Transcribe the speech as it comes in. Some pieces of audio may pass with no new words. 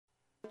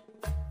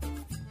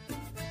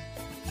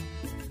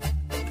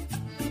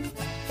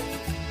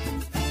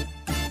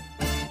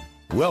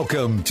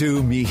Welcome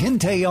to Mi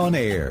Gente on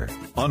Air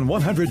on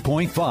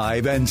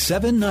 100.5 and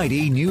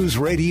 790 News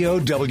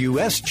Radio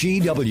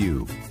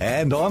WSGW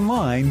and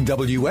online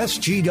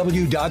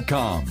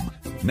WSGW.com.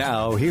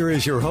 Now, here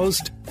is your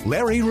host,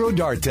 Larry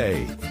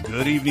Rodarte.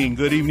 Good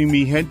evening,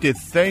 Mi Gente.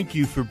 Thank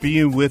you for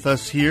being with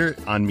us here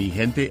on Mi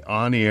Gente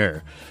on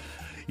Air.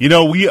 You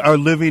know, we are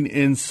living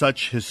in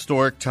such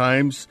historic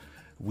times.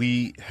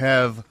 We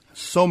have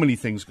so many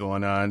things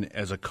going on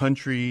as a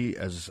country,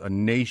 as a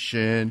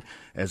nation,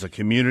 as a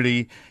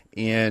community,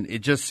 and it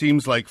just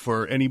seems like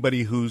for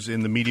anybody who's in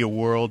the media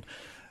world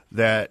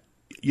that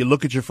you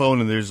look at your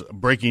phone and there's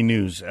breaking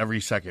news every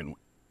second,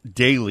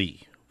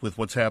 daily, with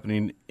what's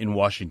happening in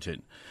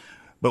Washington.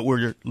 But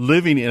we're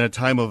living in a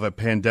time of a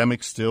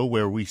pandemic still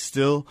where we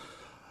still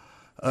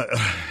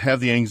have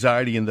the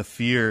anxiety and the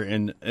fear,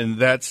 and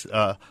that's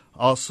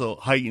also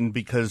heightened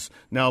because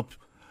now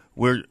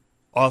we're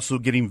also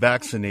getting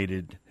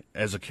vaccinated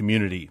as a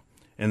community,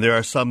 and there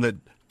are some that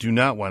do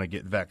not want to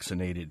get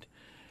vaccinated.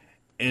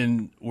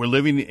 And we're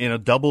living in a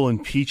double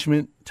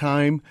impeachment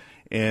time,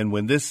 and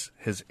when this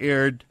has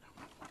aired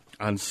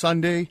on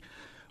Sunday,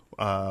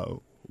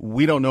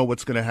 we don't know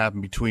what's going to happen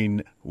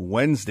between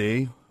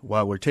Wednesday,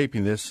 while we're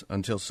taping this,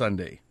 until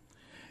Sunday.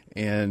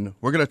 And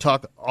we're going to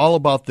talk all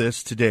about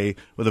this today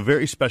with a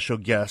very special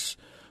guest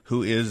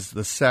who is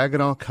the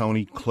Saginaw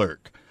County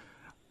Clerk.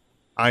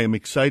 I am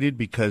excited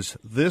because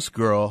this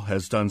girl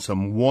has done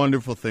some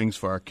wonderful things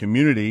for our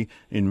community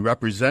in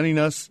representing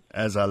us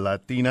as a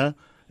Latina,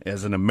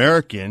 as an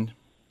American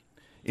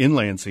in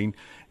Lansing,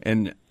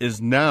 and is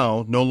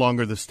now no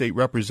longer the state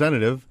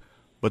representative,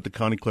 but the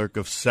county clerk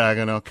of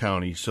Saginaw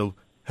County. So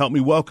help me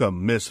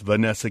welcome Miss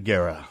Vanessa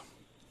Guerra.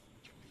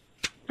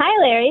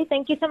 Hi, Larry.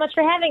 Thank you so much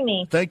for having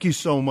me. Thank you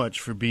so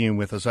much for being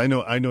with us. I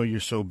know you're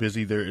so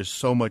busy. There is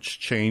so much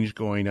change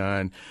going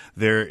on.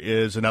 There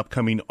is an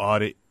upcoming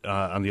audit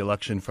on the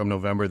election from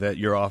November that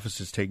your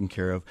office is taking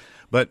care of.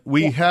 But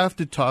we have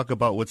to talk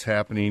about what's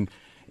happening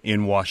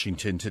in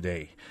Washington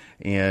today.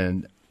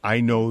 And I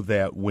know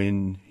that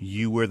when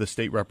you were the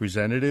state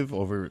representative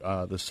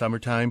over the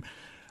summertime,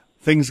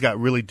 things got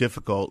really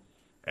difficult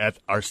at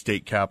our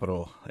state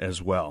capitol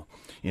as well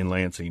in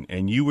Lansing.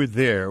 And you were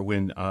there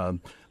when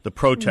the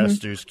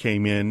protesters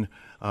came in,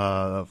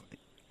 or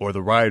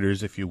the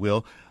rioters, if you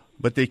will,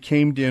 but they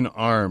came in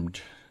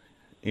armed,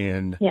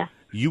 and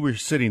you were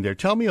sitting there.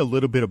 Tell me a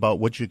little bit about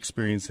what you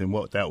experienced and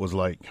what that was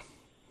like.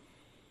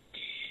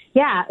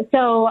 Yeah,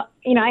 so,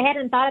 I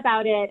hadn't thought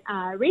about it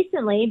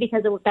recently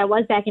because that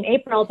was back in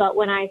April, but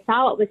when I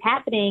saw what was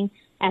happening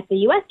at the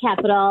U.S.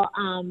 Capitol,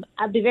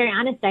 I'll be very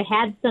honest, I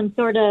had some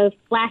sort of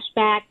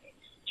flashback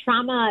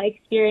trauma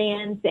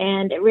experience,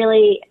 and it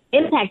really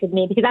impacted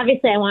me because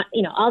obviously I want,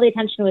 all the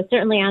attention was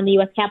certainly on the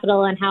U.S.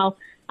 Capitol and how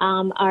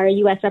our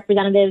U.S.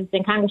 representatives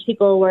and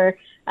congresspeople were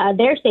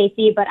their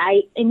safety, but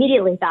I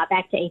immediately thought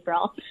back to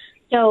April.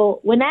 So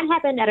when that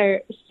happened at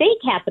our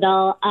state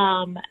capitol,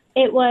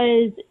 it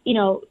was,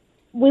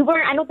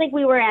 I don't think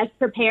we were as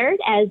prepared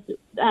as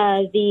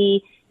the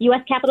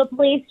U.S. Capitol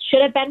Police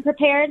should have been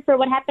prepared for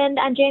what happened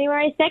on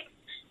January 6th.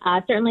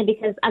 Certainly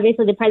because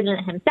obviously the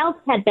president himself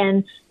had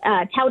been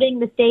touting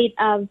the state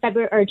of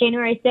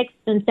January 6th.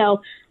 And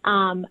so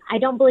I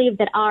don't believe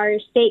that our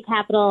state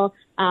capitol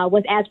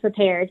was as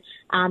prepared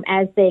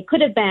as they could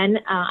have been.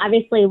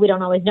 Obviously, we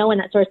don't always know when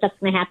that sort of stuff's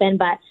going to happen,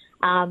 but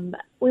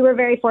we were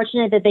very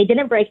fortunate that they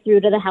didn't break through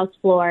to the House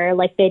floor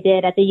like they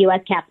did at the U.S.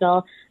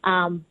 Capitol.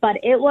 But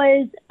it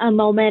was a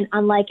moment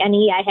unlike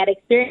any I had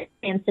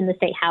experienced in the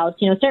State House.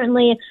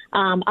 Certainly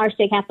our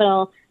state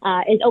capitol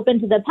is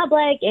open to the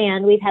public,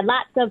 and we've had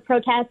lots of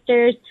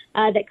protesters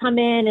that come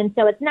in. And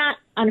so it's not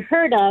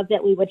unheard of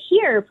that we would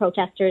hear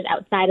protesters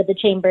outside of the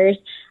chambers.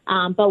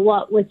 But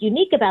what was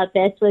unique about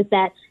this was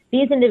that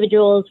these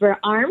individuals were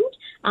armed.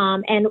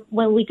 And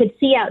when we could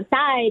see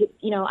outside,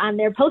 on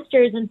their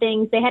posters and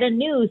things, they had a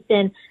noose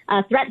and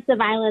threats of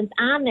violence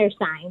on their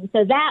signs.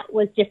 So that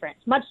was different,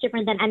 much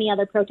different than any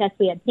other protest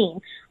we had seen.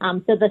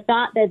 So the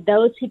thought that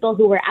those people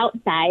who were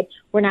outside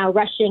were now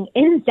rushing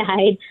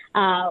inside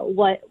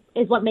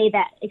what made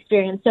that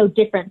experience so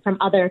different from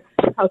other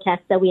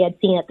protests that we had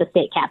seen at the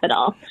state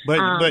capitol.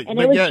 And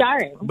it was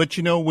jarring. But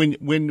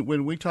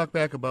when we talk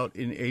back about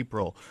in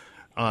April,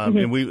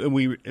 and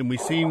we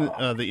seen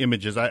the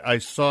images. I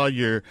saw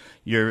your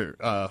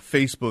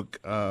Facebook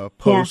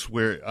post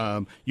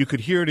where you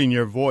could hear it in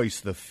your voice,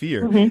 the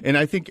fear. And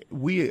I think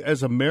we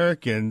as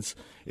Americans,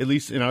 at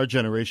least in our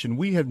generation,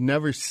 we have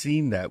never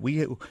seen that.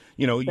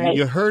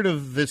 You heard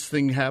of this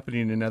thing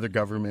happening in other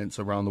governments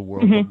around the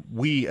world. But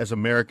we as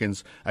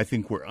Americans, I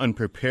think, were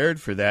unprepared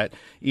for that.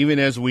 Even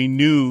as we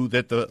knew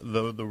that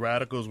the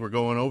radicals were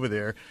going over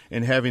there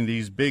and having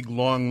these big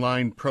long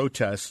line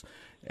protests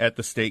at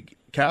the state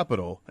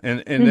Capitol.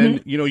 And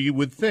then, you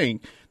would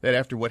think that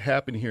after what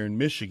happened here in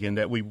Michigan,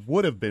 that we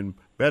would have been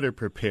better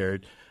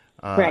prepared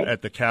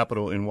at the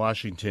Capitol in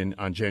Washington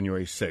on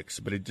January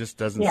 6th. But it just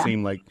doesn't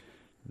seem like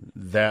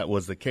that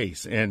was the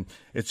case. And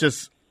it's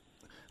just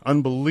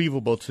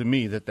unbelievable to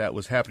me that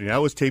was happening. I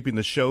was taping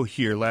the show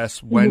here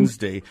last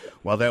Wednesday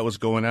while that was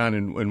going on,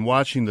 and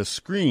watching the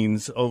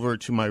screens over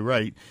to my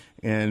right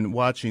and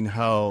watching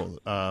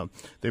how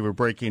they were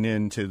breaking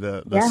into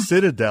the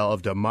citadel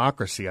of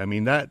democracy. I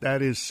mean,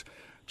 that is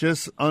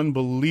just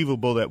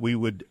unbelievable that we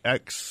would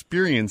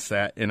experience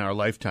that in our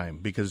lifetime,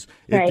 because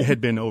it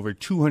had been over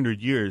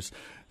 200 years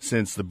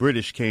since the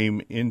British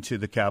came into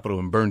the Capitol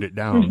and burned it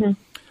down.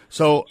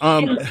 So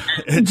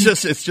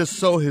it's just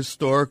so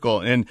historical.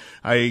 And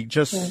I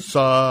just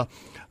saw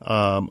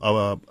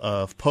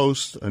a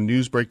post, a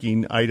news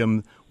breaking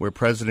item where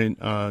President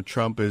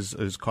Trump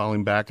is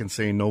calling back and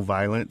saying no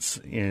violence.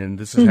 And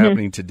this is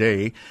happening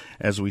today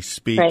as we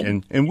speak.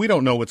 And we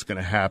don't know what's going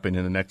to happen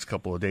in the next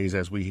couple of days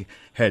as we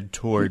head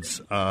towards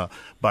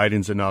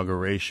Biden's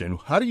inauguration.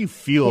 How do you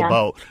feel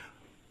about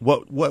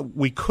what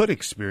we could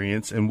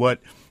experience and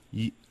what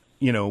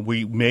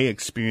we may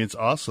experience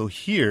also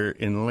here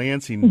in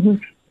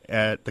Lansing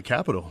at the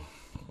Capitol?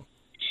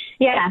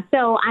 Yeah,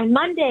 so on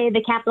Monday,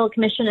 the Capitol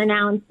Commission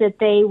announced that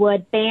they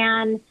would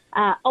ban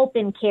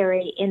open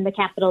carry in the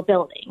Capitol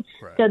building.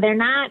 Right. So they're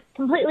not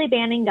completely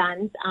banning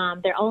guns.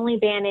 They're only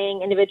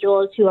banning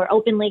individuals who are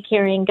openly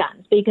carrying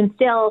guns, but you can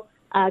still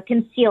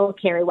conceal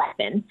carry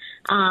weapons.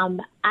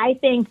 I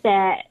think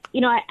that,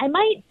 I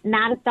might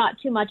not have thought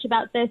too much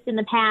about this in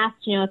the past.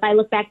 If I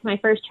look back to my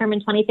first term in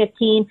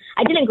 2015,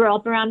 I didn't grow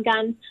up around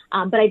guns,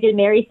 but I did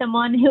marry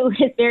someone who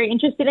is very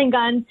interested in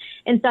guns.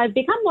 And so I've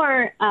become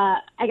more,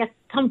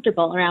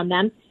 comfortable around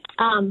them.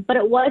 But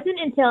it wasn't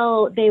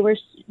until they were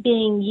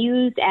being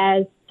used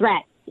as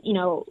threats,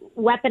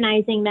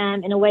 weaponizing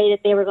them in a way that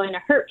they were going to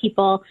hurt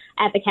people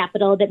at the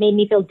Capitol that made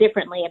me feel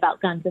differently about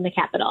guns in the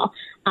Capitol.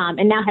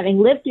 And now, having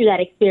lived through that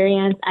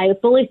experience, I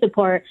fully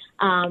support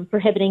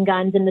prohibiting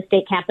guns in the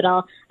state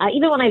Capitol.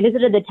 Even when I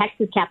visited the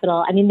Texas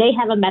Capitol, they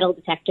have a metal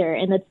detector,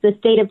 and it's the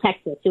state of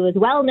Texas, who is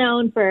well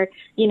known for,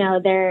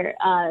 their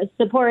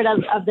support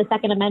of the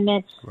Second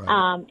Amendment.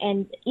 Right.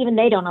 And even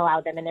they don't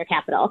allow them in their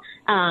Capitol.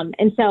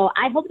 And so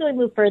I hope that we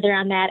move further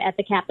on that at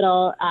the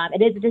Capitol.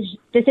 It is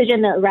a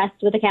decision that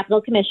rests with the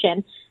Capitol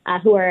Commission,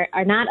 who are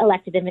not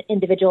elected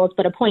individuals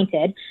but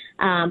appointed.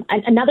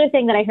 Another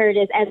thing that I heard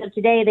is, as of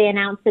today, they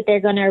announced that they're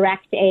going to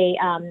erect a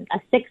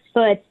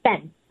 6-foot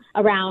fence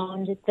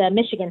around the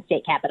Michigan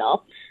State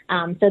Capitol.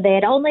 So they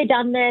had only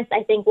done this,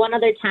 I think, one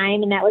other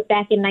time, and that was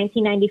back in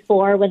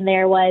 1994 when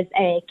there was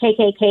a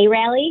KKK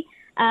rally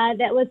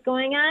that was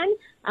going on.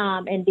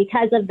 And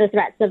because of the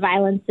threats of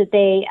violence that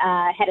they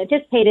had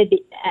anticipated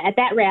at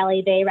that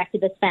rally, they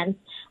erected this fence.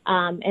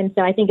 And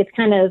so I think it's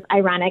kind of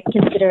ironic,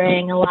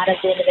 considering a lot of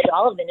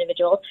all of the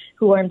individuals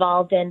who were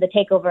involved in the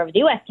takeover of the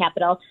U.S.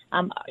 Capitol,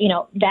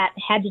 that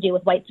had to do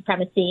with white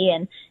supremacy.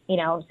 And,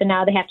 so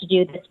now they have to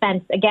do this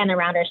fence again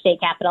around our state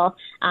Capitol.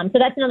 So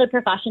that's another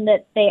precaution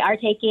that they are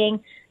taking.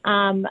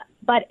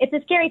 But it's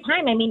a scary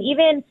time.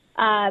 Even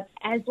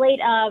as late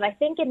of, I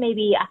think in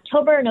maybe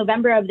October or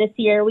November of this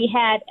year, we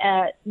had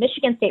a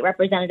Michigan State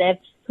representative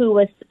who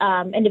was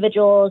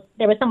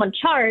there was someone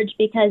charged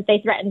because they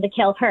threatened to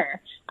kill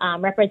her,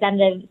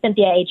 Representative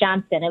Cynthia A.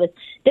 Johnson.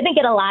 Didn't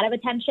get a lot of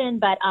attention,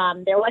 but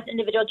there was an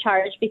individual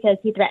charged because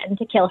he threatened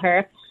to kill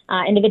her.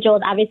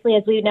 Individuals, obviously,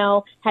 as we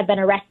know, have been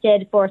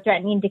arrested for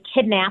threatening to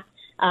kidnap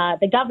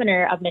the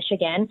governor of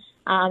Michigan.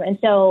 And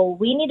so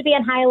we need to be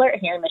on high alert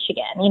here in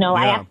Michigan.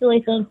 I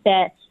absolutely think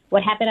that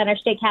what happened at our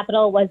state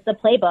capitol was the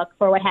playbook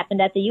for what happened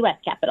at the U.S.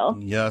 Capitol.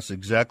 Yes,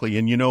 exactly.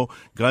 And,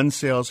 gun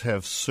sales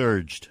have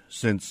surged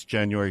since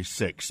January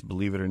 6th,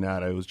 believe it or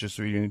not. I was just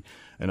reading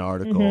an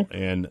article,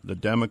 and the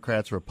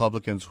Democrats,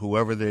 Republicans,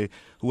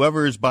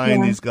 whoever is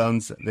buying these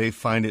guns, they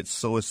find it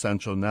so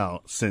essential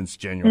now since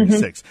January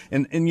 6th.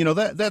 And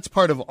that's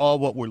part of all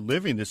what we're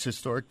living, this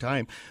historic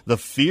time, the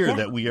fear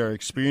that we are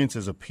experiencing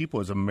as a people,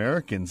 as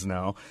Americans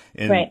now,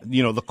 and,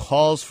 the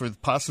calls for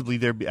possibly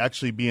there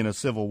actually being a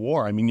civil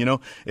war.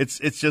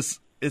 It's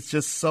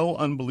just so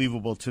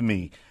unbelievable to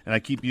me. And I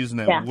keep using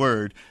that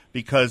word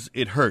because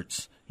it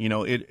hurts.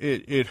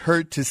 It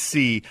hurt to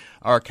see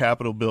our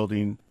Capitol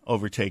building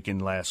overtaken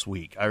last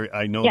week.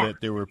 I know that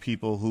there were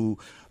people who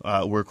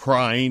were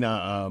crying.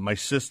 My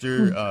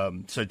sister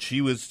said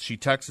she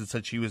texted,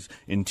 said she was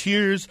in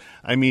tears.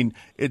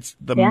 It's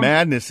the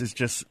madness is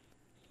just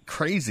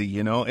crazy,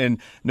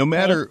 and no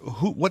matter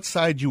what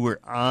side you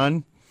were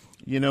on,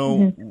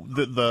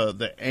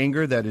 the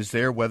anger that is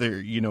there,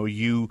 whether,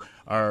 you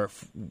are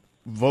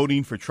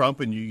voting for Trump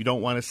and you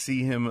don't want to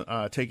see him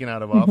taken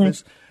out of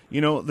office.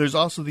 There's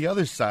also the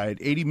other side,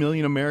 80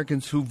 million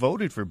Americans who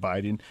voted for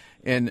Biden,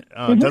 and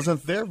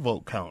doesn't their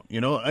vote count?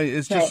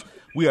 It's just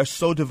we are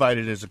so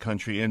divided as a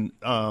country, and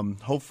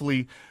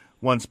hopefully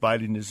once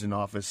Biden is in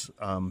office,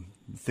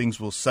 things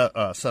will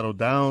settle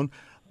down.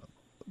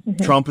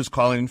 Trump is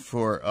calling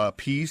for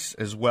peace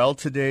as well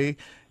today,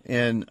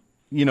 and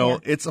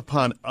it's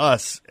upon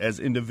us as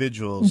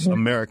individuals,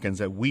 Americans,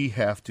 that we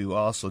have to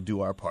also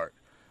do our part.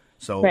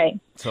 So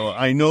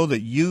I know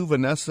that you,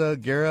 Vanessa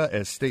Guerra,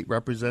 as state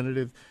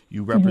representative,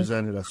 you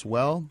represented us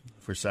well.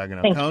 for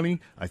Saginaw Thanks.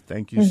 County. I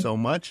thank you so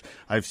much.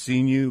 I've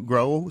seen you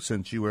grow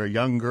since you were a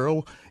young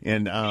girl,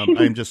 and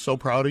I'm just so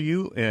proud of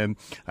you. And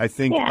I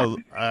think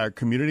our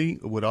community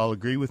would all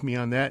agree with me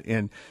on that.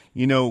 And,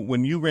 you know,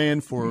 when you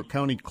ran for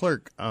county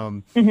clerk,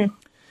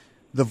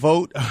 the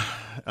vote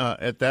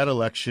at that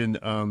election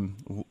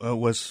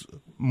was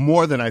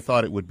more than I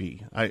thought it would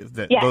be.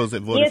 Those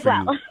that voted for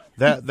you.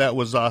 That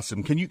was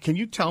awesome. Can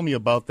you tell me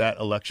about that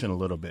election a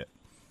little bit?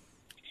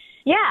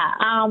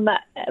 Yeah,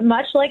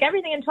 much like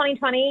everything in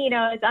 2020, you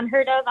know, it's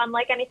unheard of,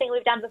 unlike anything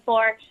we've done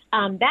before.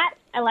 That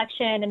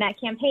election and that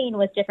campaign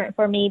was different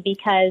for me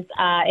because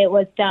it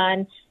was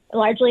done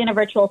largely in a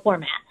virtual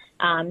format.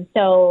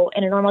 So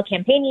in a normal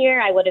campaign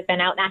year, I would have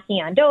been out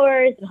knocking on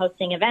doors and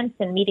hosting events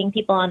and meeting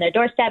people on their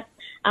doorsteps.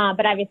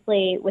 But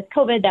obviously with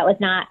COVID, that was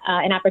not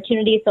an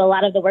opportunity. So a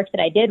lot of the work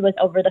that I did was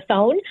over the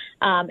phone.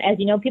 As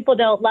you know, people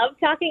don't love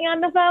talking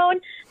on the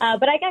phone,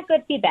 but I got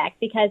good feedback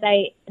because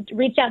I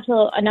reached out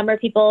to a number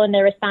of people and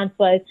their response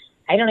was,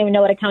 I don't even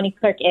know what a county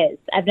clerk is.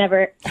 I've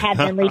never had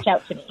them reach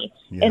out to me.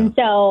 Yeah. And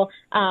so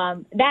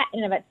that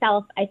in and of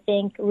itself, I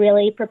think,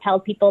 really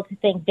propelled people to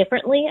think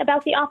differently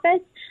about the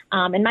office.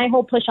 And my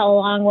whole push all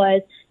along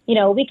was, you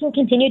know, we can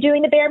continue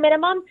doing the bare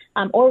minimum,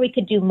 or we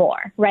could do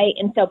more, right?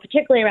 And so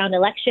particularly around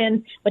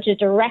elections, which is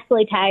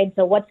directly tied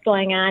to what's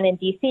going on in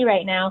D.C.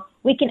 right now,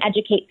 we can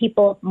educate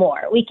people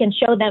more. We can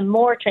show them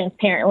more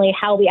transparently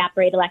how we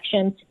operate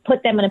elections,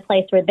 put them in a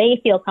place where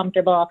they feel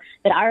comfortable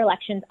that our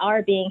elections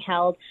are being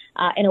held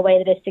in a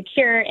way that is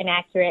secure and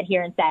accurate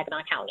here in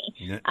Saginaw County.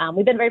 Yeah.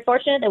 We've been very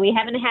fortunate that we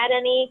haven't had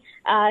any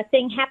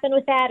thing happen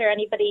with that or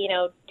anybody, you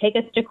know, take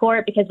us to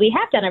court because we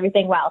have done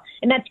everything well.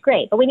 And that's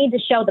great. But we need to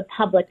show the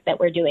public that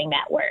we're doing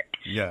that work.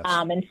 Yes.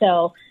 And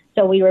so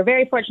we were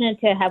very fortunate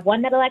to have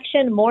won that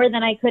election more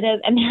than I could have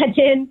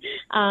imagined.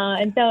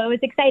 And so it was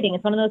exciting.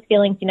 It's one of those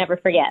feelings you never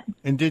forget.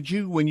 And did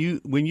you, when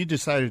you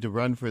decided to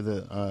run for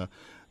the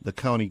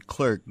county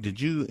clerk,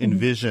 did you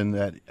envision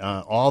that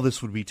all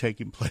this would be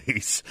taking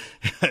place,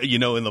 you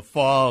know, in the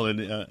fall and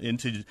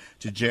into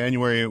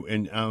January,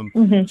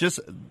 and just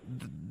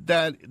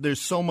that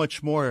there's so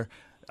much more,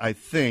 I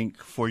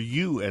think, for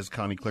you as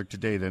county clerk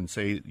today than,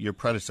 say, your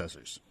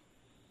predecessors?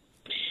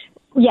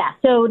 Yeah.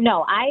 So,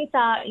 no, I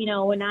thought, you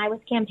know, when I was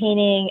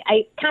campaigning,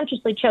 I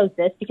consciously chose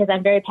this because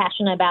I'm very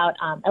passionate about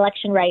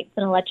election rights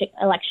and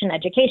election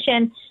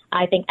education.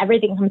 I think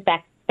everything comes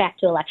back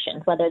to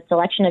elections, whether it's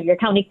election of your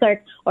county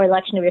clerk or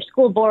election of your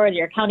school board or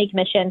your county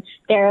commission.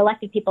 They're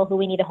elected people who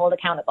we need to hold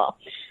accountable.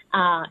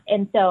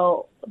 And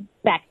so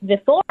back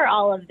before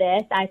all of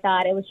this, I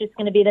thought it was just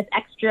going to be this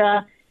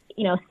extra,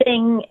 you know,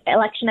 thing.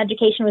 Election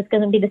education was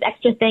going to be this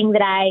extra thing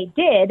that I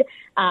did,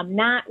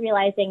 not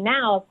realizing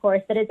now, of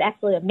course, that it's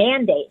actually a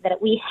mandate that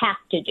we have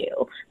to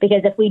do,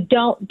 because if we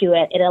don't do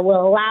it, it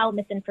will allow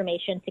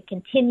misinformation to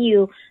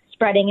continue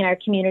spreading in our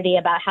community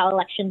about how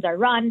elections are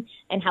run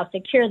and how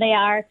secure they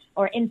are,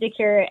 or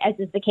insecure, as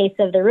is the case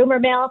of the rumor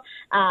mill.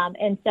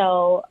 And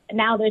so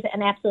now there's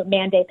an absolute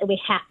mandate that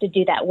we have to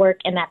do that work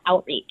and that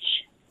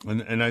outreach.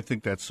 And I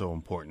think that's so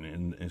important,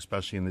 and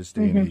especially in this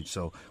day and age.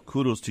 So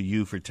kudos to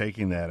you for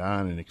taking that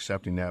on and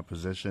accepting that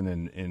position,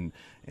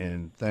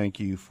 and thank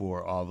you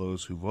for all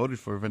those who voted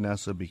for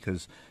Vanessa,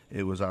 because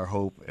it was our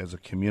hope as a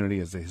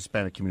community, as a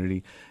Hispanic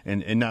community,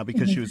 and not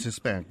because she was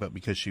Hispanic, but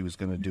because she was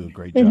going to do a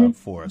great job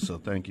for us. So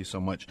thank you so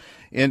much.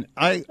 And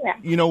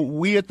you know,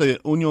 we at the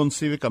Unión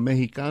Cívica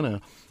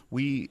Mexicana,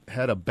 we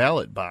had a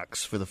ballot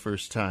box for the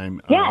first time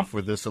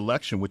for this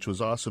election, which was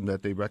awesome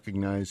that they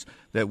recognized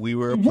that we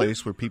were a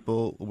place where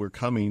people were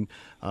coming,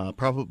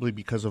 probably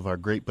because of our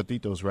great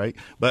patitos, right?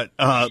 But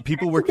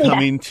people were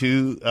coming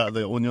to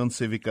the Unión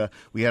Cívica.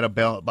 We had a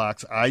ballot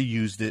box. I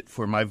used it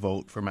for my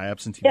vote, for my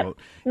absentee vote.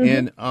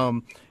 And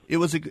it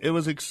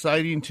was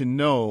exciting to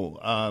know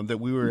that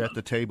we were at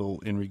the table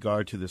in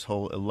regard to this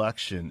whole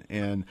election,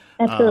 and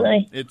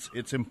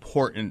it's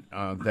important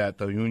that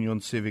the Unión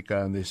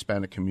Cívica and the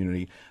Hispanic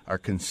community are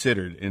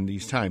considered in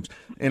these times.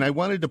 And I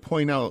wanted to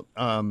point out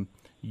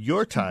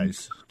your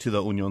ties to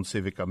the Unión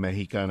Cívica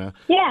Mexicana.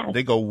 Yeah,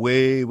 they go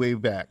way, way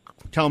back.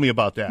 Tell me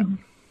about that.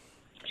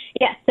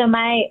 Yeah, so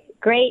my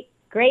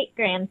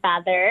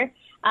great-great-grandfather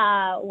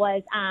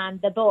was on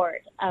the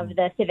board of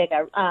the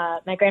Civica.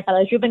 My grandfather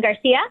was Ruben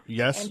Garcia.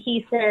 Yes. And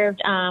he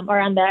served, or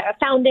on the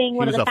founding,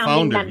 one of the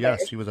founding members.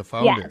 Yes, he was a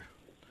founder. Yes.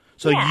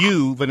 So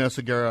you,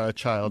 Vanessa Guerra, are a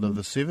child of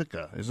the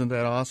Civica. Isn't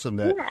that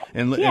awesome?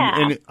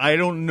 And I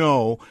don't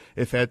know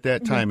if at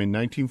that time in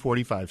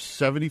 1945,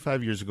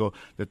 75 years ago,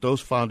 that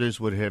those founders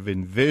would have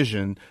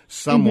envisioned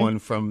someone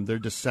from their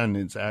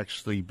descendants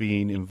actually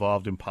being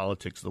involved in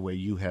politics the way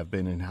you have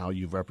been and how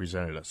you've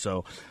represented us.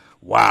 So,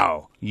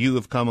 wow, you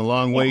have come a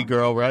long way,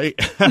 girl, right?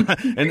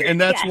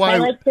 and that's why I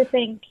like to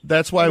think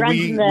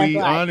we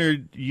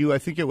honored you. I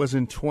think it was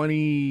in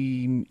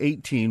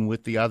 2018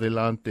 with the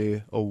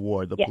Adelante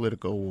Award, the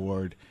political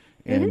award,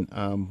 and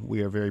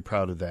we are very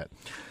proud of that.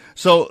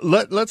 So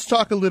let's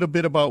talk a little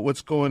bit about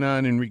what's going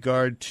on in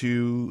regard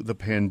to the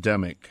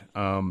pandemic.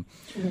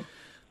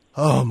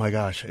 Oh my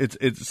gosh,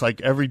 it's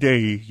like every day,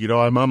 you know,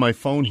 I'm on my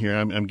phone here.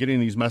 I'm getting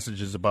these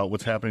messages about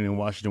what's happening in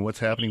Washington, what's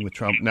happening with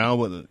Trump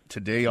now.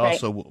 Today,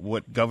 also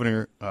what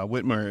Governor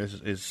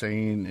Whitmer is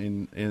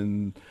saying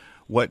in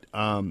what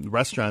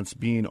restaurants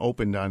being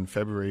opened on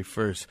February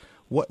 1st.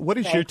 What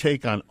is your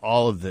take on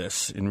all of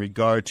this in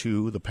regard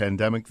to the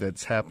pandemic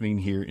that's happening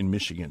here in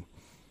Michigan?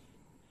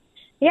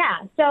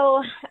 Yeah,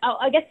 so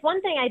I guess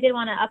one thing I did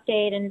want to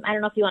update, and I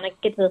don't know if you want to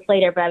get to this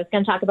later, but I was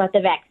going to talk about the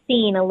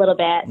vaccine a little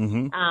bit.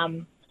 Mm-hmm.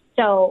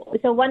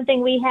 So one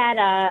thing we had,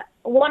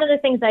 one of the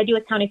things that I do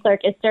as county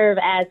clerk is serve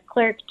as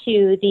clerk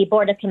to the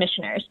Board of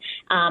Commissioners.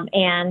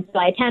 And so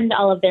I attend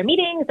all of their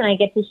meetings and I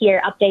get to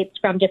hear updates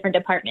from different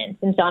departments.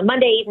 And so on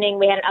Monday evening,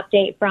 we had an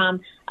update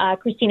from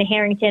Christina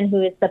Harrington,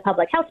 who is the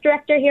public health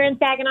director here in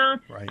Saginaw.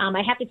 Right.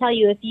 I have to tell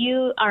you, if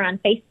you are on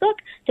Facebook,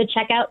 to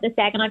check out the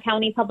Saginaw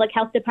County Public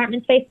Health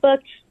Department's Facebook.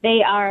 They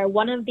are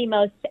one of the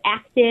most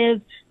active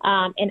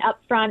and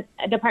upfront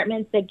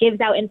departments that gives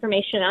out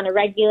information on a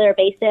regular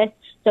basis.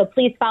 So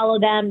please follow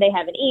them. They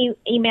have an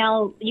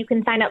email you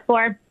can sign up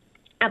for.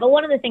 But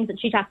one of the things that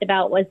she talked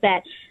about was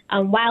that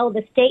while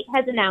the state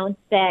has announced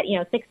that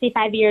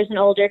 65 years and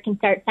older can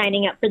start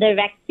signing up for their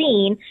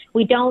vaccine,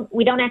 we don't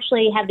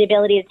actually have the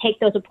ability to take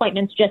those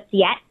appointments just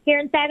yet here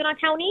in Saginaw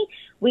County.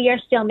 We are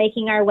still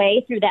making our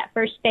way through that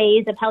first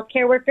phase of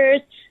healthcare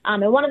workers.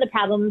 And one of the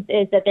problems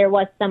is that there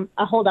was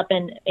a holdup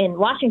in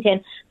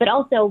Washington, but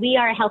also we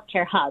are a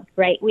healthcare hub,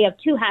 right? We have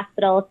 2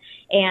 hospitals,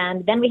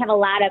 and then we have a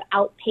lot of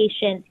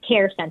outpatient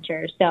care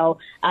centers. So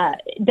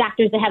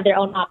doctors that have their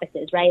own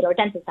offices, right, or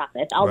dentist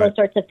office, all those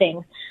sorts of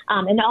things.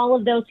 And all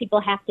of those people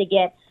have to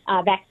get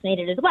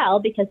vaccinated as well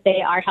because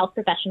they are health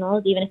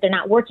professionals. Even if they're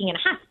not working in a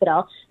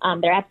hospital,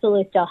 they're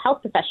absolutely still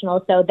health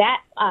professionals. So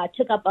that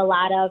took up a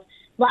lot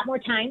more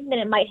time than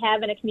it might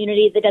have in a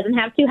community that doesn't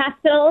have 2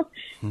 hospitals.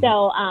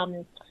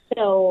 Mm-hmm.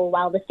 So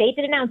while the state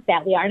did announce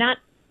that, we are not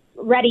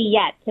ready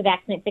yet to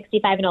vaccinate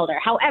 65 and older.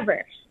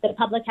 However, the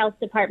public health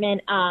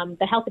department,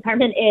 the health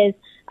department is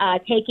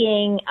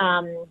taking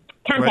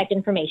contact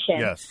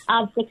information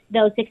of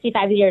those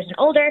 65 years and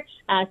older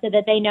so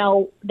that they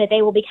know that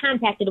they will be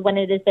contacted when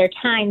it is their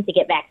time to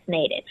get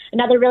vaccinated.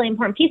 Another really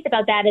important piece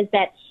about that is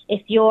that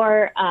if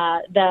you're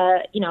the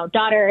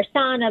daughter or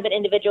son of an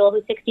individual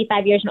who's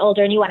 65 years and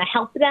older and you want to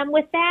help them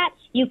with that,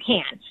 you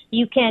can.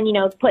 You can,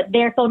 put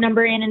their phone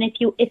number in, and if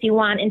you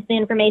want,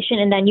 instant information,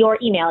 and then your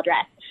email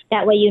address.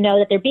 That way you know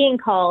that they're being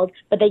called,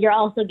 but that you're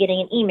also getting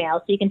an email.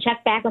 So you can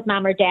check back with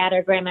mom or dad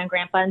or grandma and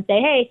grandpa and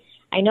say, hey,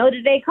 I know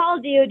that they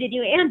called you. Did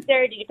you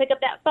answer? Did you pick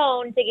up that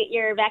phone to get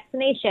your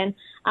vaccination?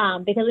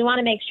 Because we want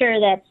to make sure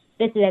that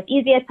this is as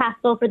easy as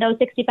possible for those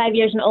 65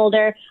 years and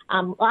older.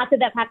 Lots of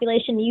that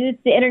population use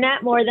the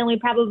internet more than we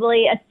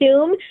probably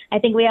assume. I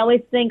think we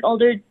always think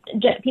older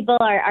people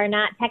are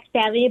not tech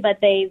savvy, but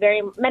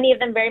many of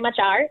them very much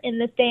are in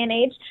this day and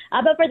age.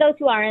 But for those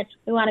who aren't,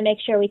 we want to make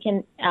sure we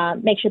can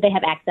make sure they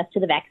have access to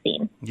the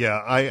vaccine. Yeah,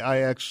 I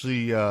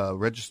actually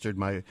registered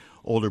my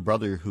older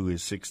brother who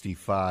is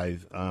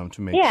 65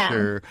 to make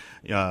sure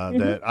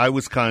that I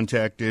was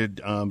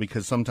contacted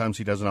because sometimes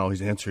he doesn't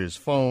always answer his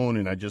phone,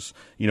 and I just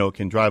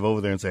can drive over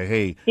there and say,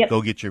 hey,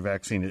 go get your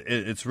vaccine.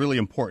 It's really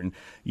important.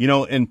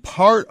 And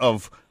part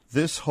of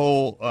this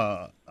whole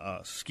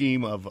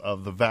scheme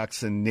of the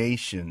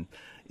vaccination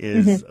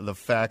is the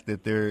fact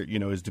that there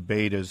is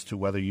debate as to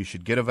whether you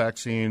should get a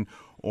vaccine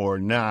or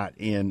not.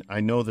 And I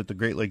know that the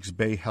Great Lakes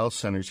Bay Health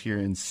Centers here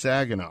in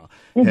Saginaw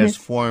has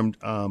formed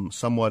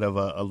somewhat of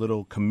a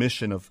little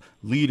commission of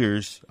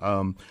leaders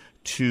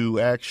to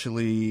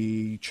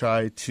actually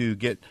try to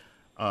get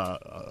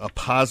a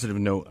positive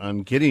note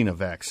on getting a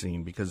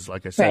vaccine because,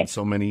 like I said,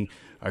 so many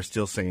are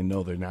still saying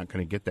no, they're not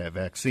going to get that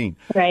vaccine.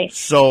 Right.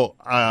 So,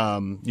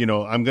 I'm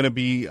going to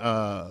be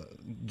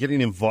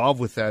getting involved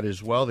with that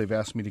as well. They've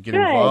asked me to get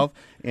involved,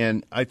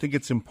 and I think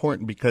it's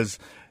important because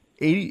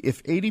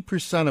if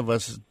 80% of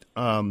us,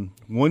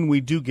 when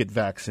we do get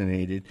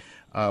vaccinated,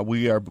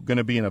 we are going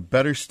to be in a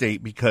better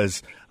state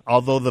because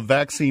although the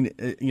vaccine,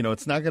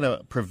 it's not going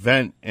to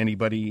prevent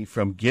anybody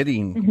from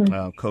getting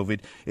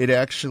COVID, it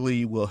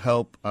actually will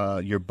help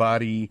your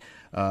body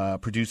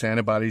produce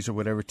antibodies or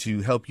whatever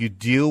to help you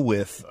deal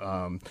with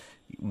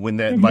when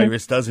that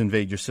virus does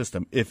invade your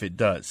system, if it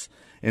does.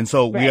 And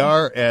so we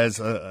are, as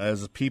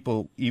a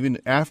people,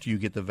 even after you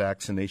get the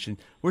vaccination,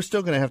 we're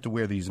still going to have to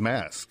wear these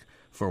masks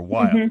for a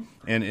while.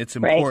 And it's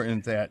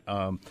important that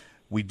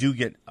we do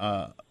get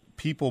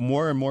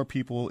more and more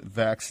people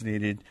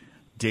vaccinated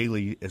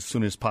daily as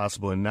soon as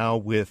possible. And now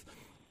with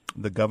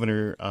the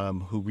governor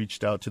who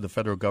reached out to the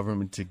federal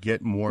government to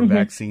get more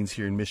vaccines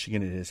here in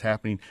Michigan, it is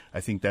happening. I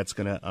think that's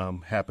going to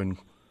happen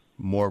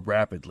more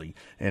rapidly.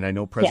 And I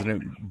know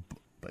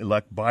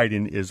President-elect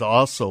Biden is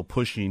also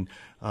pushing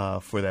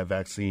for that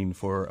vaccine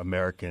for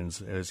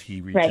Americans as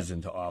he reaches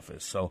into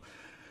office. So,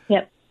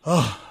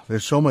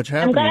 there's so much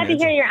happening. I'm glad to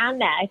hear you're on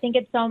that. I think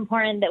it's so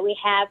important that we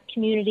have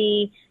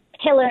community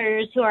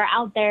pillars who are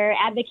out there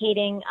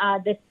advocating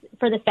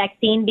for this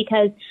vaccine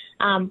because,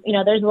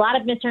 there's a lot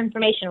of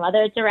misinformation,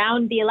 whether it's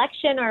around the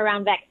election or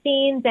around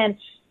vaccines. And,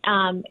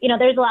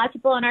 There's a lot of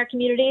people in our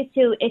communities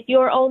who, if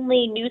your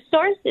only news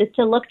source is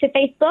to look to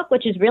Facebook,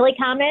 which is really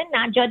common,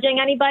 not judging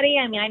anybody.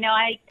 I mean, I know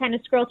I kind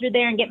of scroll through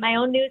there and get my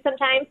own news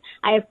sometimes.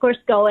 I, of course,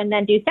 go and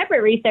then do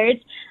separate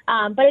research.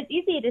 But it's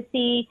easy to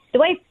see the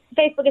way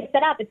Facebook is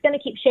set up. It's going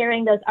to keep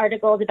sharing those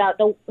articles about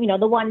the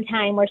one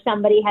time where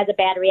somebody has a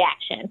bad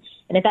reaction.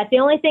 And if that's the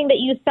only thing that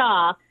you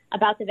saw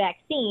about the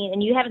vaccine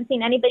and you haven't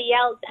seen anybody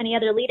else, any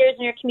other leaders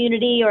in your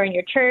community or in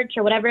your church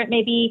or whatever it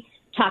may be,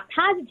 talk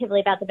positively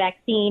about the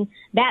vaccine,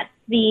 that's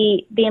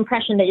the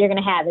impression that you're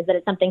going to have, is that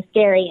it's something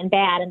scary and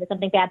bad and that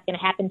something bad's going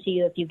to happen to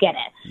you if you get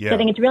it. Yeah. So I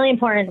think it's really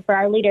important for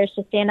our leaders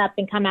to stand up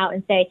and come out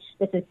and say,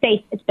 this is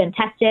safe, it's been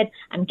tested,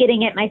 I'm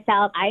getting it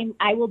myself,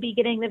 I will be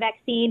getting the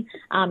vaccine.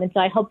 And so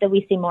I hope that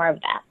we see more of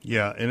that.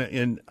 Yeah,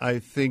 and I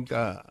think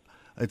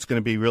it's going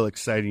to be real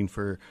exciting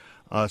for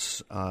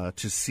us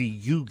to see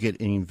you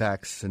getting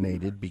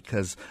vaccinated,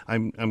 because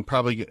I'm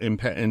probably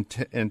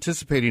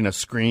anticipating a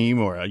scream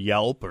or a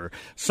yelp or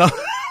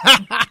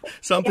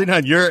something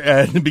on your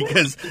end,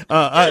 because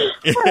I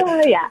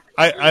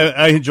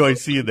enjoy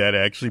seeing that,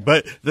 actually.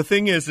 But the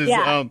thing is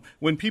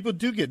when people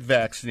do get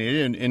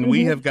vaccinated, and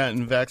we have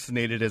gotten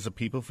vaccinated as a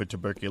people for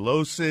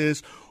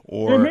tuberculosis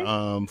or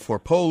for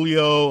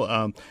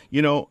polio,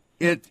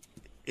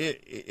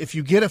 if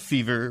you get a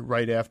fever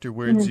right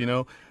afterwards,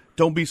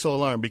 don't be so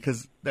alarmed,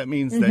 because that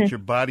means that your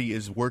body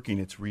is working.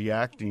 It's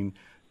reacting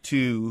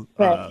to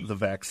the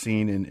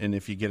vaccine, and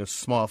if you get a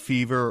small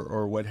fever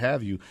or what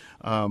have you.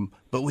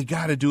 But we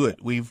got to do it.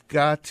 We've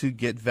got to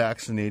get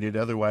vaccinated.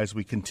 Otherwise,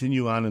 we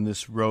continue on in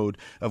this road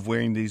of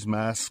wearing these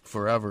masks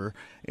forever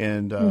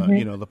and,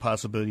 the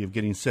possibility of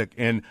getting sick.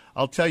 And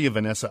I'll tell you,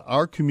 Vanessa,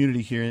 our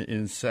community here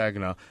in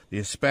Saginaw, the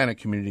Hispanic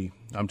community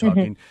I'm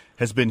talking,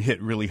 has been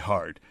hit really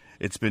hard.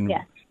 It's been...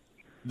 Yeah.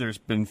 There's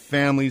been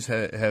families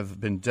have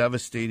been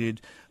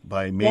devastated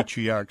by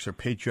matriarchs or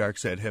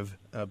patriarchs that have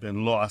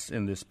been lost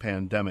in this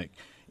pandemic,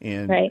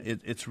 and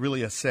it's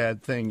really a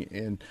sad thing.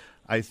 And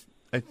I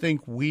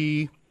think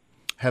we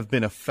have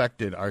been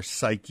affected, our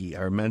psyche,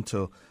 our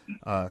mental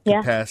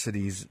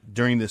capacities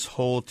during this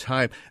whole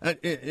time,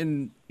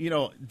 and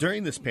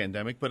during this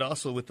pandemic, but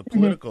also with the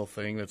political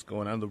thing that's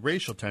going on, the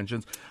racial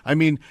tensions. I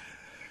mean.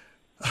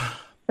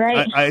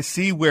 I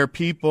see where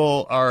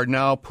people are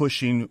now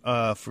pushing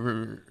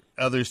for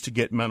others to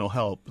get mental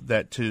help,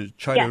 that to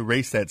try to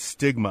erase that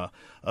stigma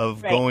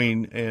of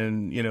going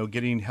and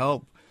getting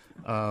help.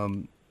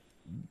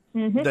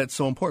 That's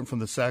so important from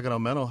the Saginaw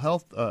Mental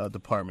Health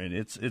Department.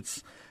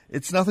 It's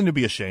nothing to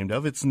be ashamed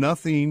of. It's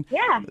nothing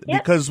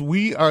because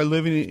we are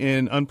living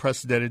in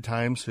unprecedented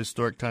times,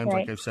 historic times,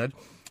 like I've said,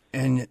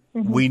 and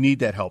we need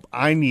that help.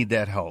 I need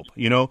that help.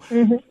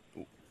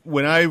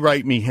 When I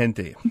write Mi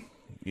Gente,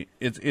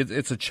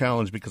 it's a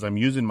challenge because I'm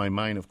using my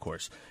mind, of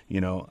course.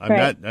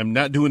 I'm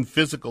not doing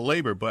physical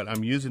labor, but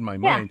I'm using my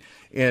mind,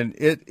 and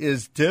it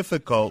is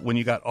difficult when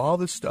you got all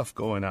this stuff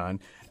going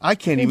on. I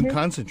can't even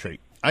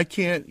concentrate. I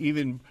can't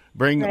even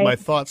bring my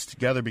thoughts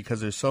together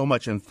because there's so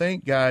much. And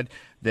thank God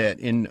that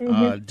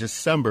in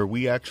December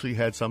we actually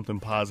had something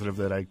positive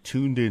that I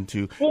tuned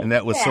into, and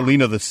that was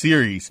Selena the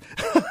series,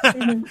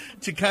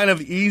 to kind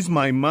of ease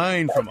my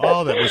mind from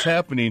all that was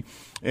happening.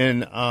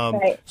 And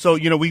so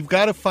we've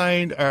got to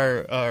find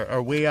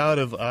our way out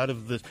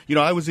of this.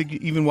 I was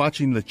even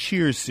watching the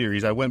Cheers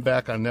series. I went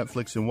back on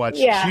Netflix and watched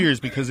Cheers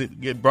because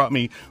it brought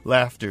me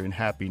laughter and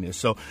happiness.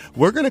 So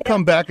we're going to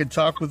come back and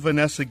talk with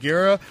Vanessa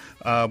Guerra.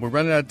 We're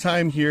running out of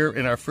time here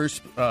in our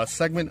first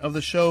segment of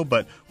the show,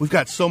 but we've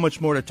got so much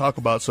more to talk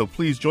about. So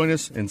please join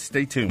us and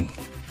stay tuned.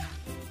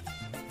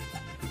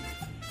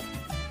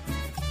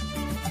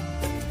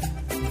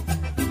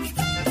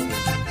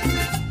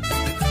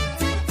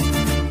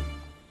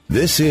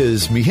 This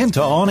is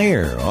Mihinta on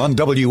Air on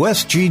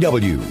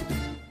WSGW.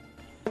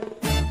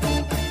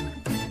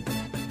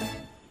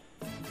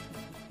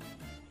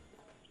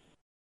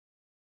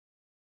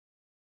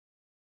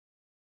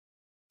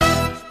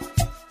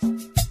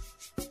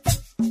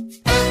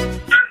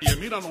 Y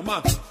mira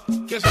nomás,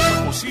 ¿qué es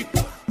esa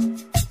cosita?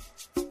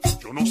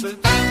 Yo no sé.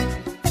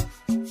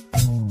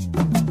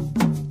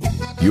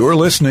 You're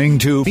listening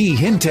to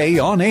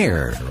Mihinta on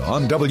Air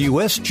on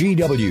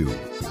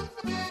WSGW.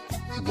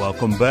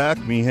 Welcome back,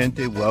 Mi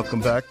Gente. Welcome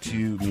back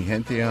to Mi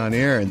Gente on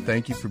Air, and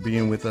thank you for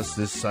being with us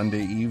this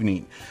Sunday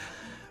evening.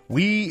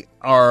 We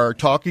are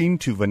talking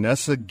to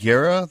Vanessa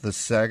Guerra, the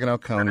Saginaw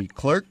County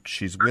Clerk.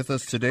 She's with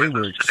us today.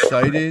 We're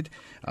excited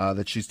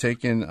that she's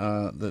taken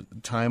the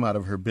time out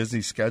of her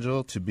busy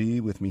schedule to be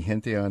with Mi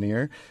Gente on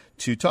Air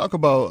to talk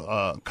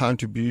about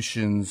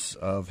contributions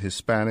of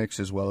Hispanics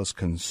as well as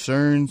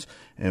concerns.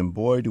 And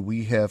boy, do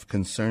we have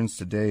concerns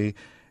today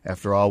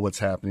after all what's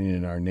happening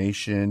in our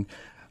nation.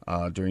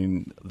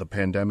 During the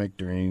pandemic,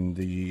 during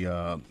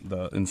the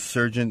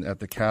insurgent at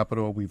the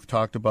Capitol. We've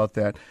talked about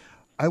that.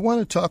 I want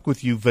to talk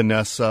with you,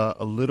 Vanessa,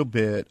 a little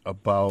bit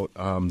about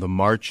the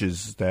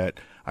marches that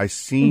I've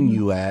seen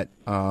you at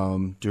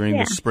during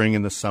the spring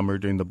and the summer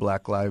during the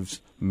Black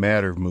Lives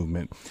Matter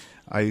movement.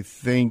 I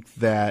think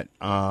that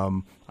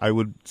I I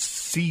would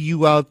see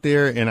you out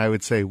there, and I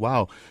would say,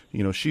 wow,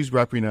 she's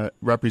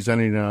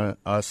representing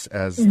us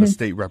as the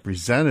state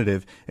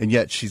representative, and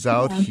yet she's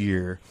out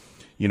here.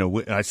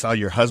 I saw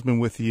your husband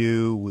with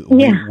you.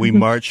 We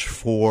marched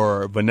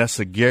for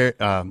Vanessa Guillen.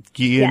 I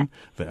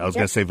was going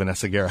to say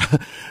Vanessa Guerra.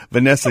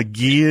 Vanessa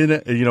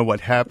Guillen, what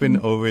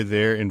happened over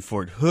there in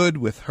Fort Hood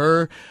with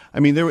her.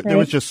 I mean, there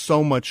was just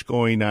so much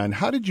going on.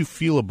 How did you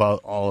feel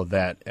about all of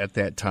that at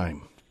that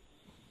time?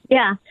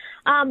 Yeah.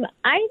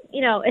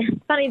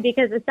 It's funny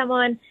because as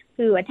someone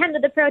who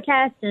attended the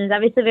protest and is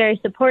obviously very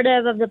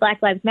supportive of the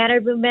Black Lives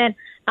Matter movement,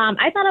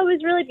 I thought it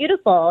was really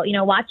beautiful,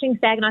 watching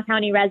Saginaw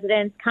County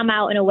residents come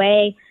out in a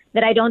way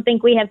that I don't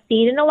think we have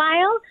seen in a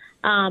while.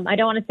 I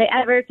don't want to say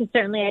ever, because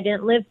certainly I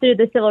didn't live through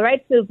the civil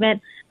rights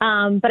movement.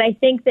 But I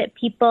think that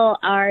people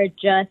are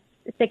just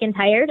sick and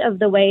tired of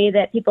the way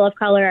that people of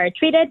color are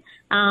treated.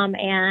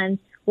 And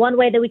one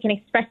way that we can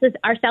express this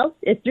ourselves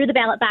is through the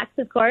ballot box,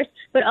 of course,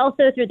 but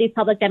also through these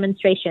public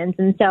demonstrations.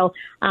 And so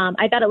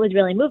I thought it was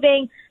really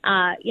moving.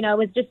 It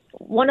was just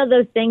one of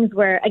those things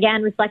where,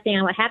 again, reflecting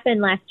on what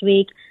happened last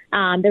week,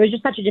 there was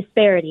just such a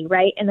disparity,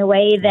 right, in the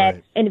way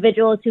that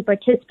individuals who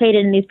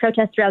participated in these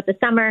protests throughout the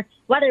summer,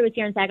 whether it was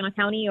here in Saginaw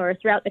County or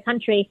throughout the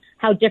country,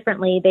 how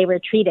differently they were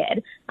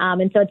treated.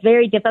 And so it's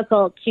very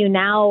difficult to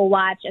now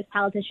watch as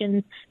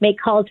politicians make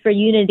calls for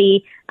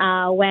unity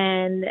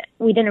when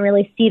we didn't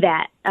really see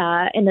that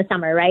in the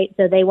summer, right?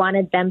 So they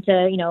wanted them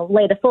to,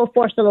 lay the full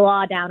force of the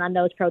law down on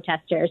those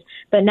protesters.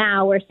 But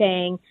now we're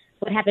saying,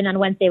 what happened on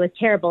Wednesday was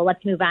terrible.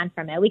 Let's move on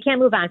from it. We can't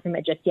move on from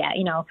it just yet.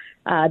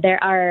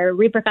 There are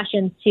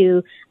repercussions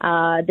to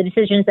the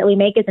decisions that we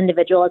make as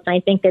individuals. And I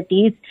think that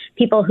these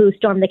people who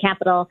stormed the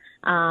Capitol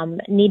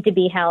need to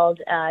be held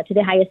to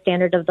the highest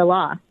standard of the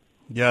law.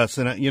 Yes,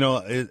 and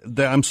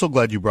I'm so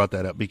glad you brought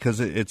that up,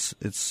 because it's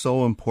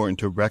so important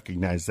to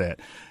recognize that.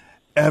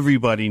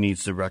 Everybody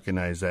needs to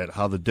recognize that,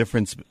 how the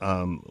difference,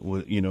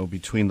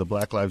 between the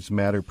Black Lives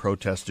Matter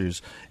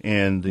protesters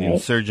and the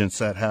insurgents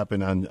that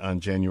happened on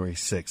January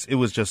 6th. It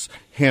was just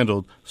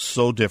handled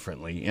so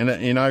differently.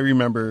 And I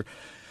remember,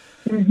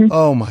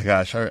 oh my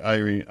gosh, I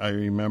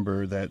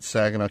remember that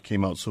Saginaw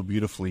came out so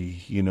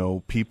beautifully.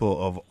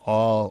 People of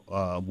all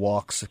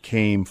walks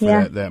came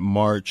for that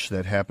march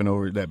that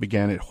happened that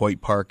began at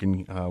Hoyt Park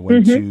and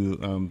went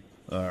to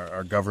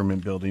our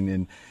government building.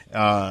 And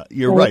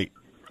you're right.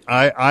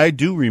 I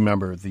do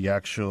remember the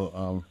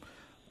actual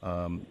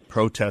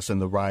protests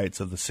and the riots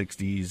of the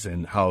 60s,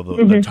 and how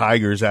the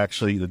Tigers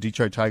the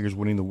Detroit Tigers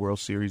winning the World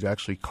Series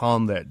actually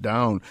calmed that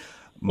down.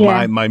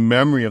 My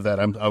memory of that,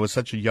 I was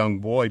such a young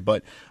boy,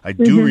 but I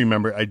do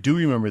remember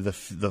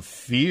the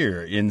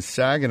fear in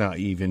Saginaw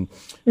even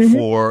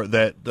for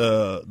that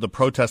the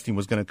protesting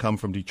was going to come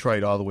from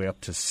Detroit all the way up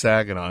to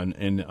Saginaw,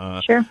 and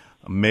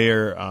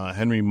Mayor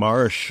Henry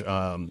Marsh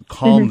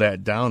calmed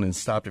that down and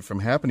stopped it from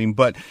happening.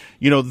 But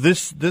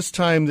this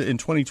time in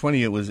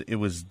 2020, it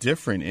was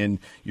different. And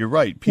you're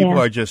right, people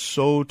are just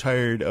so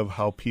tired of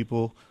how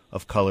people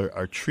of color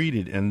are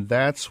treated, and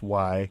that's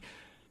why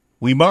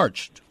we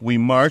marched.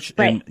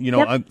 Right.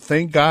 And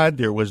thank God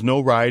there was no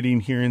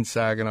rioting here in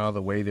Saginaw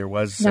the way there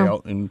was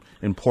out in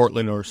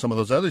Portland or some of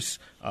those other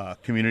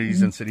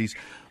communities and cities.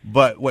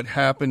 But what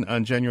happened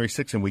on January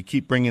 6th, and we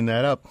keep bringing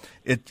that up,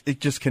 it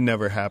just can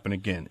never happen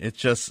again. It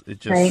just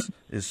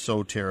is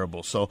so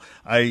terrible. So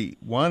I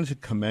wanted to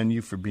commend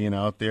you for being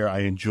out there. I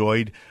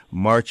enjoyed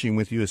marching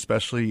with you,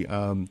 especially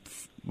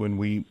when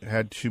we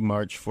had to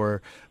march for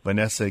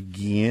Vanessa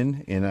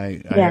Guillen, and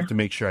I have to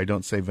make sure I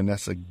don't say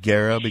Vanessa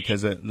Guerra,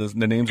 because the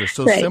names are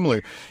so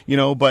similar,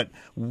 but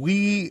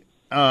we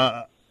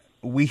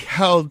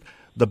held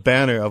the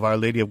banner of Our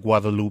Lady of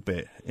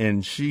Guadalupe,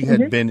 and she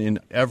had been in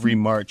every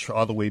march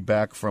all the way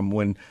back from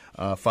when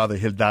Father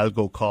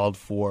Hidalgo called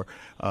for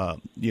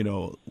the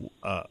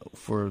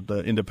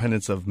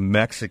independence of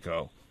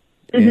Mexico.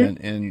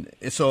 And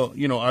so,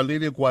 Our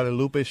Lady of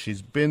Guadalupe,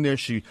 she's been there.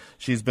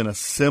 She's been a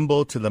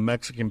symbol to the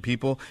Mexican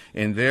people.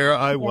 And there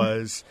I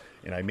was,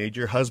 and I made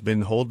your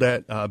husband hold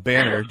that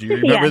banner. Do you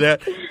remember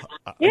that?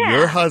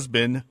 Your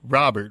husband,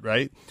 Robert,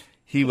 right?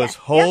 He was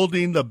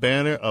holding the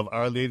banner of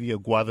Our Lady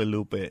of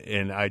Guadalupe,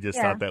 and I just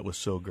thought that was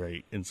so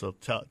great. And so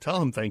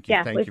tell him thank you.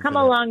 Yeah, we've come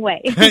a long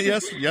way.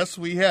 Yes,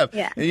 we have.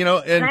 Yeah.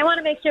 And I want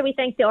to make sure we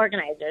thank the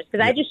organizers,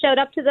 because I just showed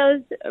up to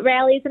those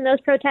rallies and those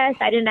protests.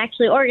 I didn't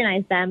actually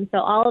organize them, so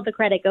all of the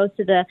credit goes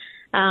to there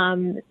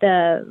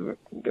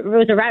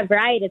was a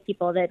variety of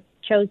people that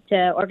chose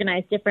to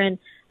organize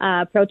different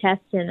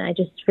protests, and I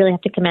just really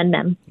have to commend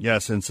them.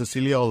 Yes, and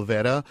Cecilia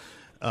Olvera.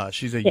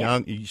 She's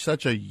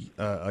such a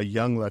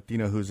young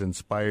Latina who's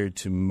inspired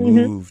to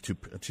move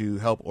to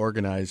help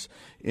organize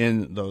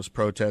in those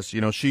protests.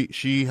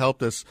 She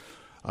helped us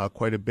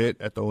quite a bit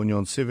at the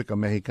Unión Cívica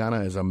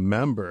Mexicana as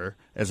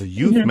a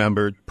youth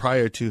member,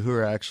 prior to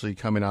her actually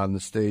coming on the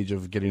stage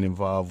of getting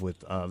involved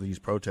with these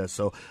protests.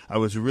 So I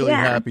was really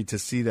happy to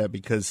see that,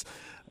 because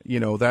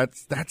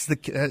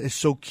that is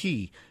so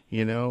key.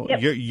 You know,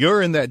 Yep.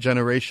 you're in that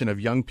generation of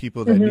young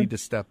people that need to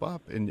step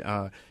up, and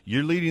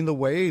you're leading the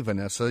way,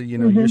 Vanessa. You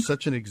know, you're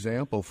such an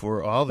example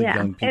for all the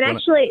young people. And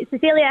actually,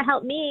 Cecilia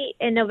helped me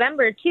in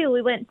November, too.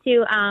 We went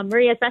to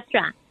Maria's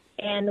Restaurant,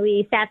 and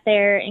we sat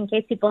there in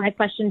case people had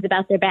questions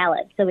about their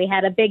ballot. So we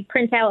had a big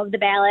printout of the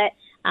ballot.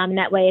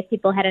 That way, if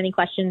people had any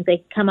questions, they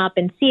could come up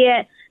and see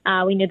it.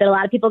 We knew that a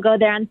lot of people go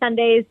there on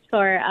Sundays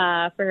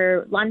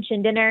for lunch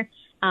and dinner.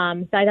 So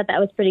I thought that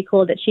was pretty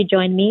cool that she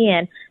joined me,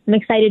 and I'm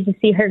excited to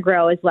see her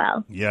grow as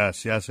well.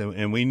 Yes,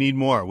 and we need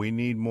more. We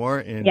need more,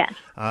 and yes.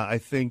 I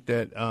think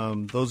that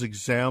those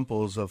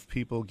examples of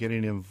people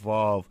getting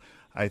involved,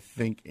 I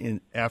think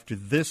after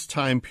this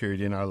time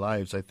period in our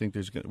lives, I think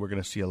we're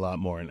going to see a lot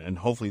more, and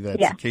hopefully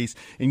that's the case.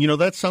 And, you know,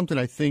 that's something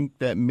I think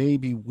that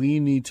maybe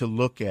we need to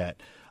look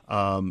at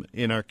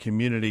in our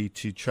community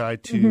to try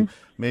to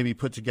maybe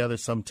put together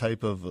some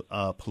type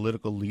of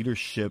political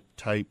leadership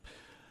type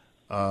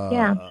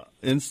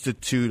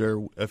institute,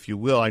 or if you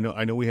will. I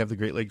know we have the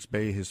Great Lakes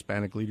Bay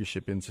Hispanic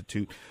Leadership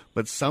Institute,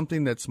 but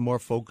something that's more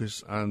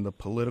focused on the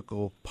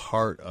political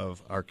part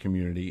of our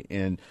community.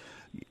 And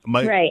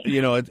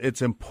you know,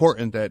 it's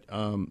important that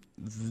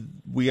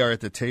we are at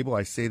the table.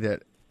 I say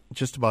that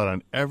just about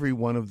on every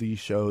one of these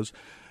shows,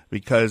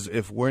 because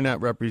if we're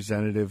not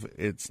representative,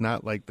 it's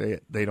not like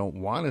they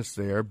don't want us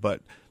there,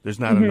 but there's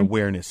not an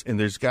awareness, and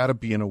there's got to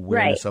be an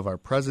awareness of our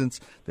presence,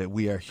 that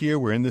we are here,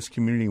 we're in this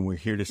community, and we're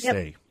here to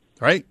stay.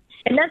 Right?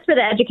 And that's where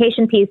the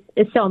education piece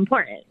is so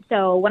important.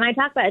 So when I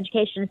talk about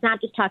education, it's not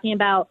just talking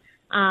about,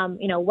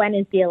 you know, when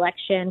is the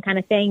election kind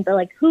of thing, but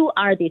like, who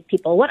are these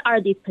people? What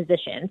are these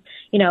positions?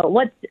 You know,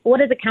 what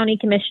does a county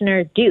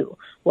commissioner do?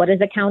 What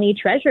does a county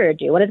treasurer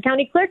do? What does a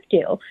county clerk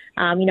do?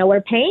 You know, we're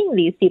paying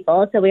these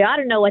people, so we ought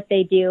to know what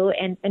they do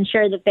and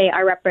ensure that they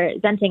are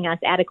representing us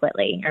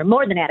adequately, or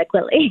more than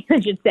adequately, I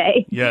should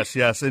say. Yes.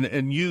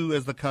 And you,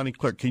 as the county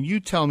clerk, can you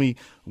tell me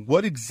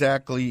what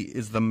exactly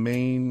is the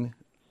main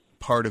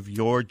part of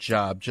your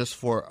job, just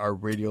for our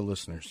radio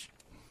listeners?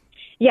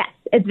 Yes,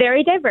 it's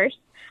very diverse.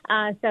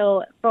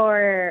 So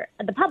for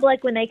the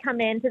public, when they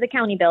come into the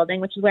county building,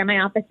 which is where my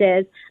office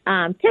is,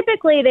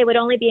 typically they would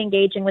only be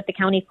engaging with the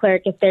county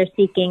clerk if they're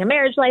seeking a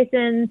marriage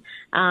license,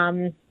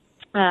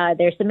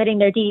 they're submitting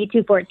their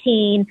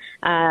DD-214,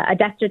 a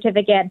death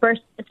certificate, birth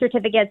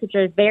certificates, which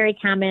are very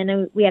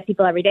common. We have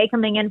people every day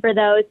coming in for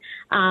those.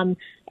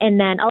 And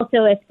then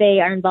also if they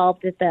are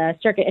involved with the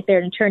circuit, if they're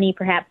an attorney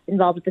perhaps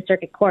involved with the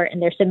circuit court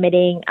and they're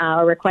submitting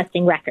or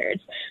requesting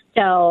records.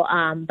 So,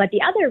 but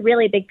the other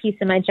really big piece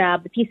of my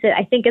job, the piece that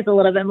I think is a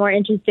little bit more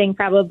interesting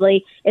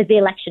probably, is the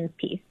elections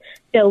piece.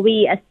 So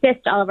we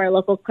assist all of our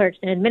local clerks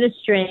in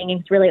administering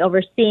and really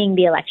overseeing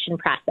the election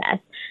process.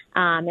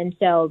 And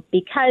so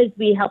because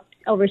we help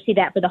oversee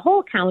that for the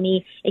whole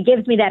county, it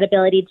gives me that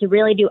ability to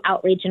really do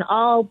outreach in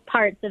all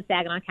parts of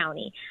Saginaw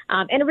County,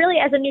 and really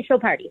as a neutral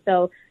party.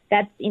 So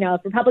that's, you know,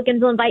 if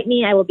Republicans will invite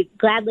me, I will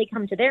gladly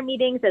come to their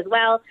meetings as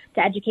well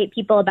to educate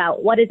people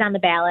about what is on the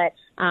ballot,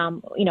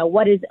 you know,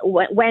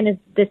 when is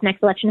this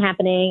next election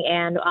happening,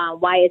 and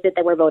why is it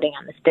that we're voting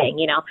on this thing,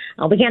 you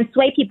know. We can't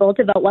sway people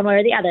to vote one way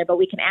or the other, but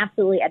we can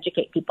absolutely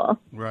educate people.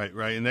 Right.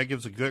 And that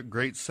gives a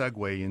great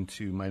segue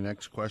into my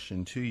next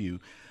question to you.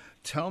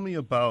 Tell me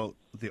about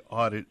the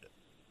audit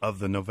of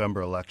the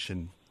November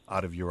election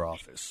out of your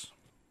office.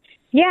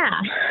 Yeah.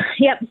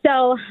 Yep.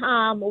 So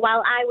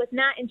while I was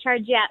not in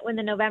charge yet when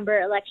the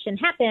November election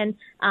happened,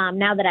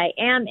 now that I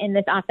am in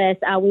this office,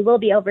 we will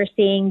be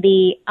overseeing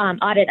the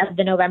audit of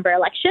the November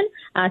election.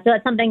 So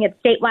that's something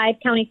that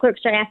statewide county clerks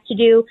are asked to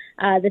do.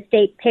 The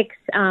state picks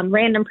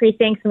random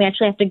precincts, and we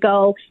actually have to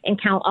go and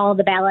count all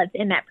the ballots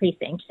in that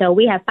precinct. So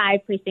we have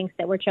 5 precincts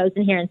that were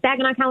chosen here in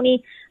Saginaw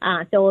County.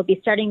 So we'll be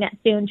starting that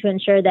soon to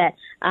ensure that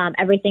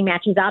everything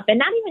matches up, and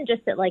not even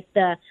just that, like,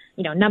 the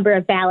number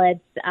of ballots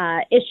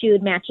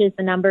issued matches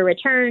the number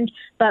returned,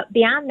 but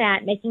beyond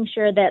that, making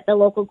sure that the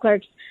local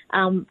clerks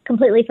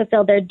completely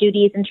fulfill their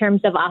duties in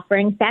terms of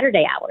offering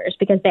Saturday hours,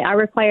 because they are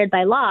required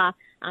by law.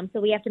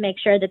 So we have to make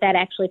sure that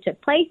actually took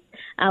place.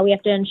 We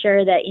have to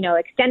ensure that,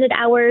 extended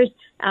hours,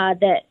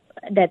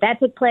 that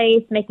took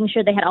place, making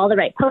sure they had all the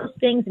right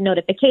postings and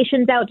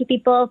notifications out to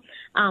people.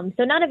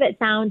 So none of it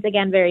sounds,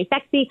 again, very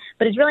sexy,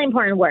 but it's really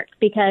important work,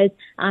 because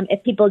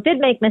if people did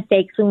make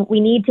mistakes, we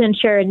need to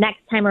ensure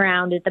next time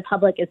around that the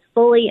public is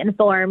fully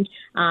informed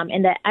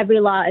and that every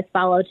law is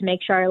followed to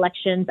make sure our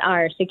elections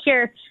are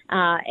secure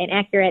and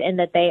accurate, and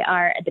that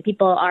the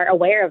people are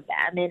aware of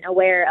them and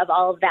aware of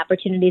all of the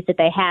opportunities that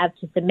they have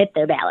to submit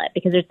their ballot,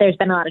 because there's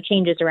been a lot of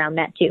changes around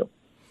that too.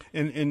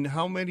 And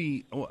how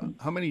many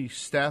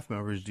staff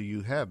members do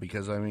you have?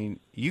 Because, I mean,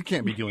 you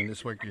can't be doing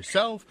this work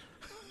yourself.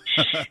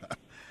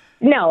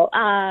 No,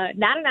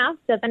 not enough.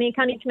 So if any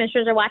county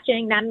commissioners are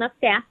watching, not enough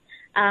staff.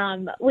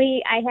 I'm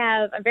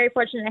very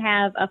fortunate to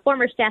have a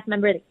former staff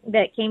member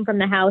that came from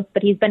the House,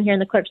 but he's been here in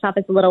the clerk's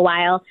office a little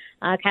while,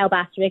 Kyle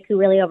Bostwick, who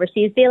really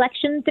oversees the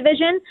elections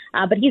division,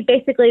 but he's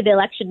basically the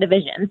election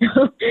division.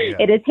 So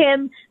It is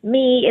him,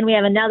 me, and we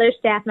have another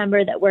staff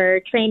member that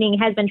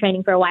has been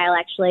training for a while,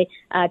 actually,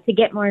 to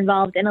get more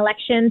involved in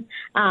elections.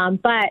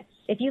 But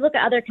if you look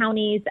at other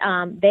counties,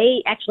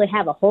 they actually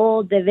have a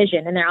whole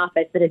division in their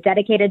office that is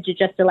dedicated to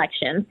just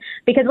elections,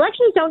 because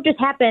elections don't just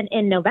happen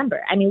in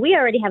November. I mean, we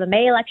already have a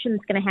May election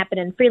that's going to happen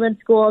in Freeland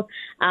schools.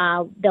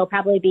 There'll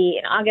probably be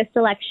an August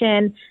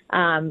election.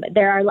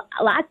 There are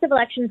lots of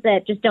elections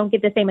that just don't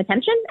get the same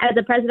attention as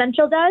a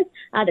presidential does,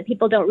 that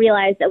people don't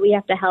realize that we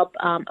have to help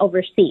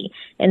oversee.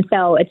 And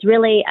so it's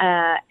really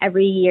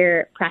every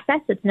year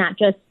process. It's not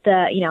just,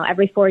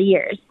 every 4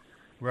 years.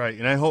 Right,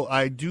 and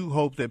I do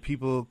hope that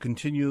people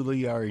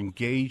continually are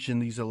engaged in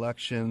these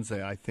elections.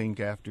 I think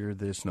after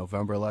this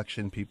November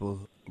election,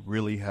 people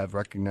really have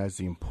recognized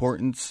the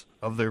importance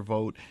of their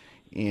vote,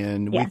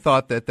 and we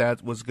thought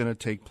that was going to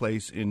take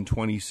place in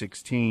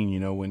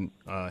 2016. When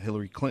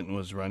Hillary Clinton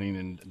was running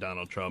and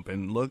Donald Trump,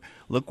 and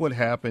look what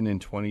happened in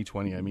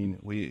 2020. I mean,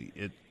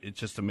 it's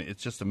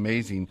just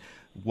amazing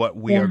what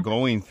we are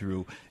going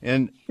through,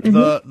 and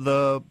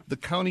the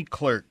county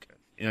clerk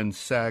in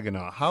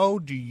Saginaw. How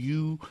do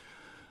you?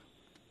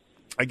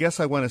 I guess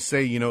I want to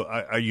say,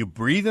 are you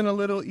breathing a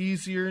little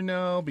easier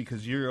now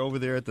because you're over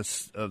there at the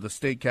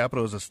state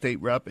capitol as a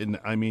state rep? And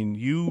I mean,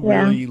 you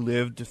really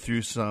lived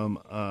through some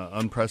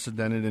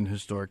unprecedented and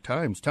historic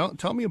times.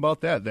 Tell me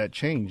about that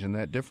change and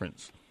that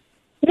difference.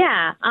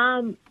 Yeah.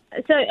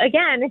 So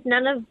again, if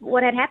none of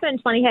what had happened in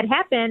 20 had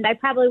happened, I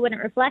probably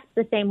wouldn't reflect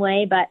the same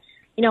way. But,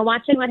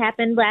 watching what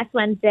happened last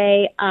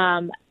Wednesday,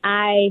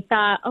 I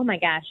thought, oh my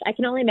gosh, I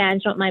can only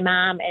imagine what my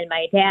mom and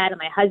my dad and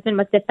my husband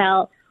must have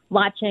felt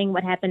watching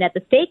what happened at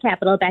the state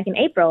capitol back in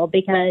April,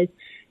 because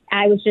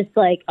I was just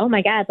like, oh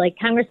my God, like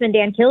Congressman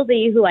Dan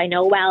Kildee, who I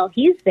know well,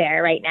 he's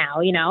there right now,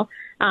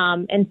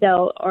 and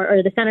so,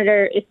 or the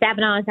Senator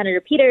Stabenow and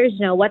Senator Peters,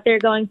 what they're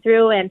going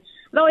through. And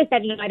I've always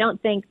said, I don't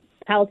think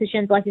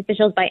politicians, elected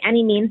officials by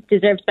any means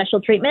deserve special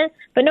treatment,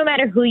 but no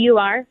matter who you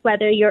are,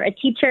 whether you're a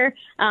teacher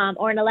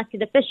or an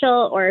elected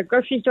official or a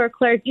grocery store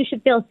clerk, you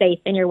should feel safe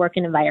in your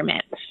working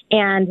environment.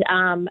 And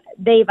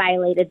they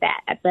violated that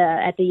at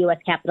the U.S.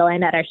 Capitol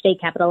and at our state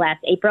capitol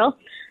last April.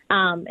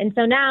 And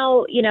so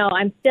now,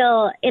 I'm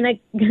still in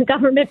a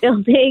government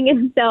building.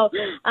 And so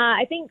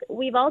I think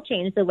we've all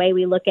changed the way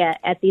we look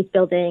at these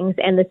buildings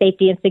and the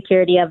safety and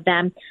security of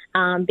them,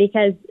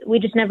 because we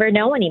just never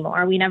know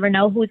anymore. We never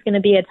know who's going to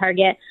be a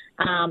target.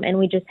 And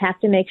we just have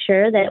to make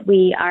sure that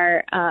we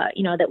are,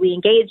 that we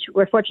engage.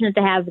 We're fortunate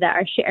to have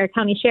our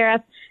county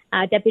sheriff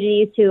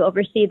deputies to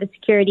oversee the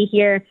security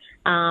here.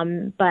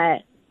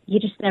 But you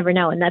just never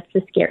know, and that's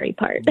the scary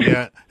part.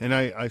 Yeah, and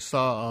I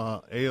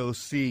saw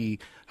AOC,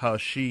 how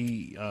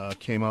she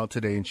came out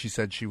today, and she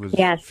said she was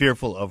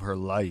fearful of her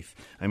life.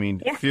 I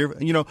mean, fear.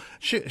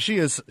 She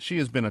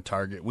has been a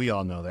target. We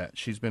all know that.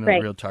 She's been a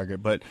real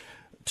target. But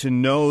to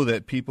know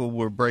that people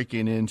were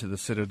breaking into the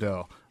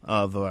citadel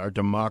of our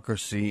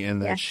democracy,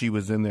 and that she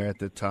was in there at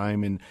the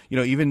time, and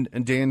even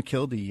Dan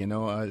Kildee,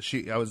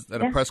 I was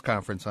at a press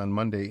conference on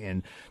Monday,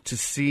 and to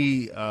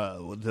see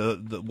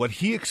the what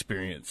he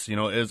experienced,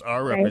 as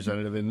our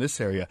representative in this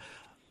area,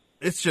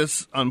 it's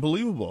just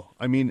unbelievable.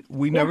 I mean,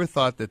 we never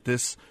thought that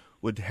this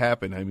would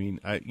happen. I mean,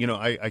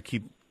 I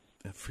keep,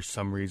 for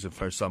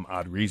some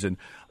odd reason,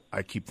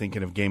 I keep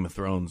thinking of Game of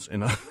Thrones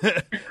and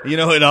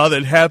and all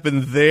that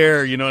happened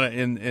there,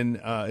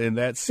 in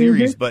that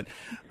series. But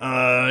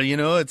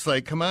it's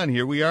like, come on,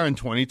 here we are in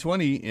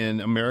 2020, and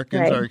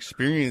Americans are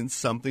experiencing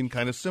something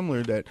kind of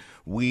similar, that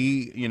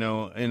we, in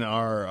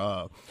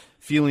our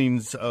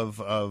feelings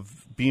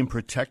of being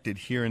protected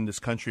here in this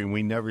country, and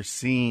we never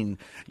seen,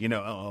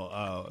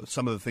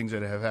 some of the things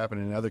that have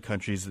happened in other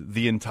countries,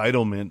 the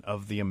entitlement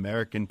of the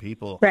American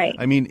people. Right.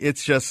 I mean,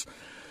 it's just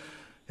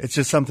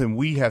something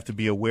we have to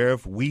be aware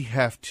of. We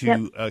have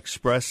to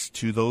express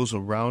to those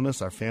around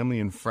us, our family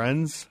and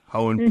friends,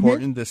 how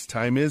important this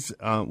time is.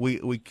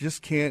 We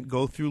just can't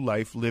go through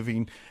life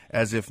living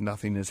as if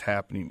nothing is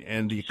happening.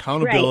 And the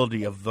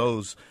accountability of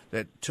those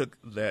that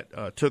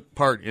took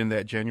part in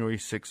that January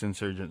 6th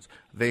insurgents,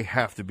 they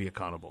have to be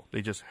accountable.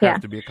 They just have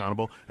to be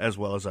accountable, as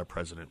well as our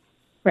president.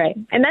 Right.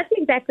 And that's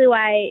exactly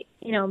why,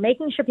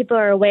 making sure people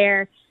are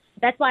aware.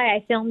 That's why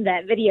I filmed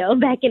that video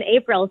back in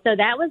April. So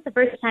that was the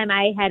first time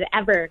I had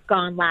ever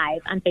gone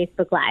live on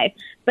Facebook Live.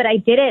 But I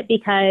did it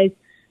because,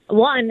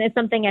 one, if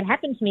something had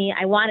happened to me,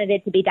 I wanted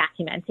it to be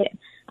documented.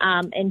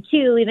 And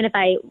two, even if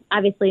I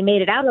obviously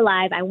made it out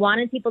alive, I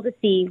wanted people to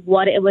see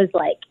what it was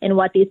like and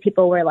what these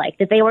people were like,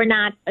 that they were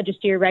not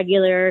just your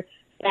regular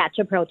batch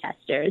of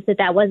protesters,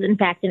 that was, in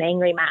fact, an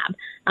angry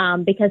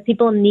mob, because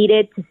people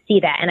needed to see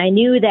that. And I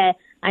knew that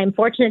I'm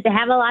fortunate to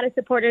have a lot of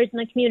supporters in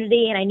the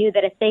community, and I knew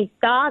that if they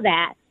saw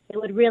that, it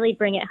would really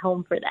bring it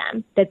home for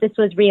them, that this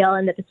was real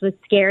and that this was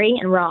scary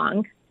and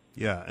wrong.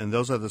 Yeah, and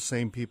those are the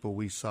same people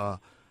we saw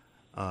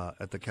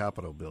at the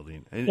Capitol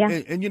building. And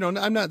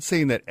I'm not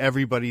saying that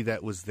everybody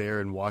that was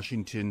there in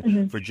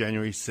Washington for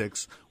January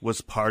 6th was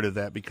part of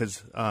that,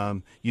 because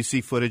you see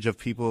footage of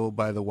people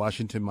by the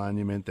Washington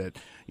Monument that,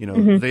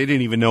 they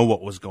didn't even know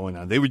what was going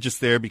on. They were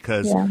just there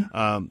because,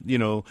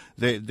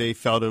 they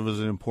felt it was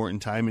an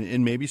important time.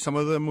 And maybe some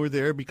of them were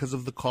there because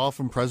of the call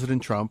from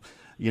President Trump,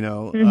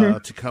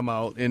 to come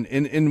out.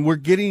 And we're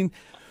getting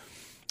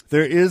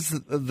There is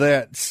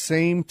that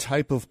same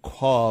type of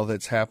call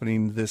that's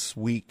happening this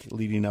week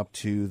leading up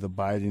to the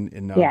Biden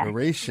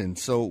inauguration.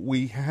 Yeah. So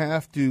we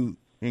have to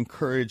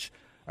encourage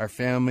our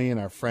family and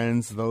our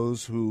friends,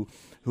 those who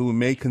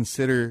may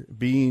consider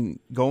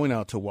going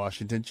out to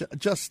Washington,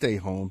 just stay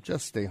home.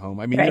 Just stay home.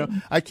 I mean, right.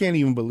 I can't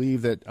even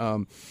believe that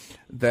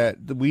that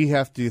we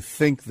have to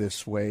think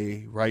this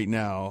way right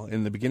now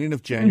in the beginning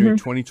of January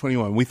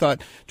 2021. We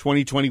thought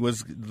 2020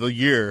 was the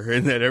year,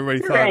 and that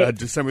everybody thought on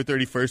December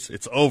 31st,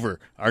 it's over.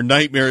 Our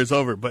nightmare is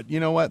over. But you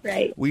know what?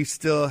 Right. We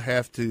still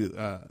have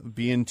to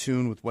be in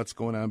tune with what's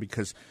going on,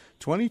 because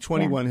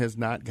 2021 has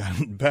not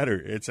gotten better.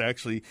 It's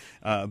actually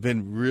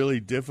been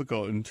really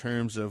difficult in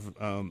terms of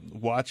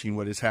watching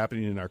what is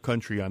happening in our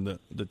country on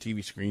the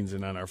TV screens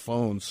and on our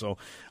phones. So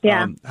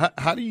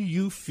how do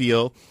you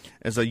feel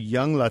as a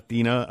young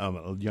Latina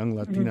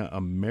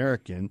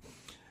American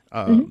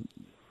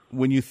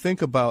when you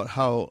think about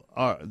how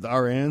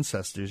our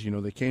ancestors,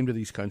 they came to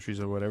these countries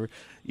or whatever,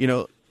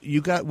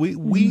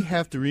 we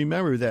have to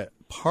remember that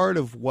part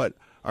of what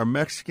our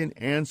Mexican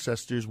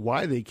ancestors,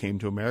 why they came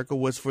to America,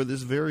 was for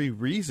this very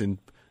reason.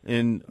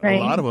 And a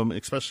lot of them,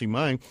 especially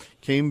mine,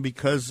 came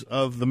because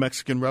of the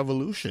Mexican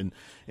Revolution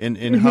and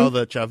how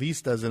the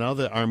Chavistas and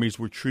other armies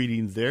were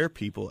treating their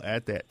people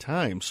at that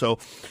time. So,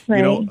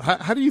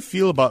 how do you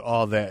feel about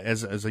all that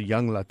as a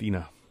young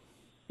Latina?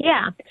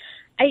 Yeah,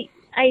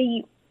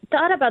 I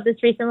thought about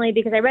this recently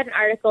because I read an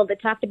article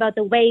that talked about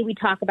the way we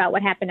talk about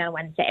what happened on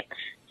Wednesday.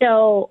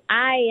 So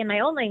I, in my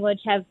own language,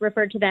 have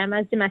referred to them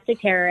as domestic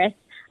terrorists.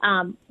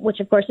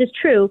 Which of course is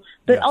true,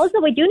 but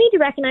also we do need to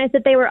recognize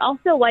that they were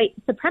also white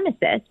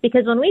supremacists,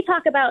 because when we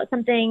talk about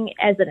something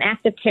as an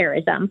act of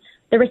terrorism,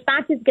 the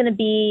response is going to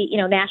be,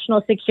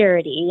 national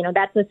security.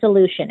 That's the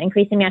solution,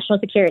 increasing national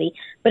security.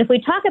 But if we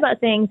talk about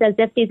things as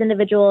if these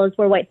individuals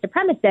were white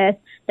supremacists,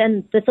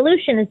 then the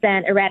solution is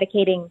then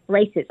eradicating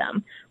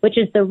racism, which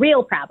is the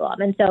real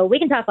problem. And so we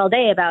can talk all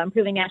day about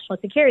improving national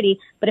security,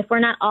 but if we're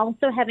not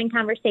also having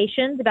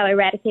conversations about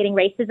eradicating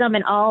racism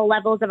in all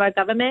levels of our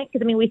government,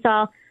 because we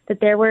saw that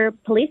there were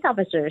police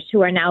officers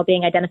who are now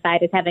being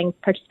identified as having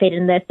participated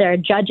in this. There are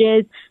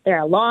judges, there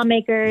are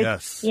lawmakers.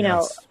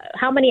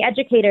 How many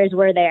educators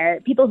were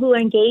there? People who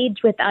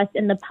engage with us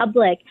in the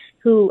public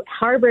who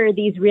harbor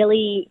these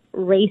really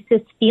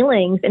racist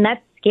feelings, and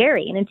that's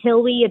scary. And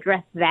until we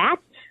address that,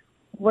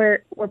 we're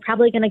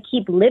probably going to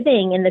keep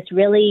living in this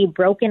really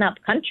broken up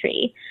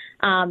country.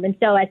 And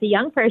so as a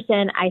young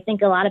person, I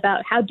think a lot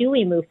about how do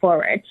we move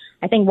forward?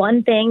 I think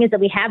one thing is that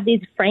we have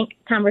these frank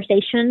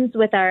conversations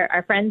with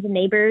our friends and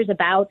neighbors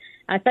about,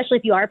 especially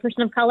if you are a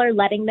person of color,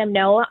 letting them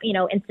know,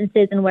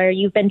 instances in where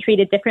you've been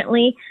treated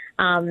differently,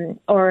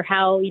 or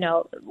how,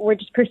 we're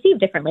just perceived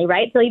differently,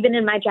 right? So even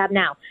in my job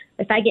now,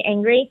 if I get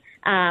angry,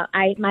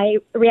 my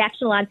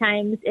reaction a lot of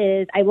times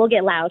is I will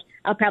get loud.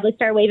 I'll probably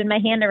start waving my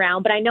hand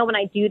around, but I know when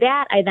I do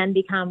that, I then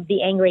become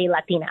the angry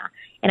Latina.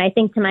 And I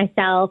think to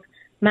myself,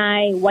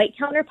 my white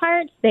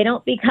counterparts, they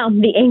don't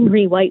become the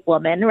angry white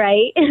woman,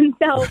 right? And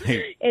so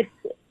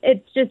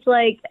it's just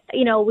like,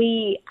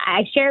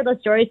 I share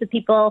those stories with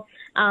people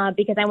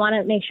because I want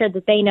to make sure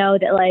that they know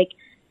that,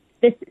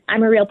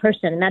 I'm a real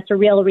person, and that's a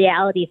real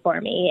reality for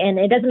me. And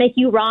it doesn't make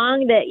you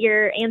wrong that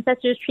your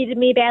ancestors treated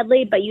me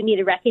badly, but you need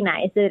to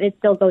recognize that it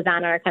still goes on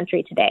in our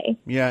country today.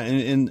 Yeah,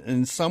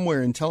 and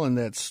somewhere in telling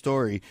that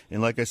story,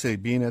 and like I say,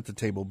 being at the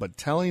table, but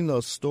telling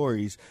those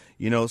stories,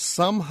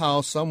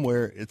 somehow,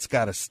 somewhere, it's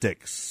got to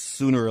stick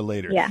sooner or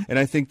later. Yeah. And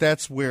I think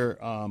that's where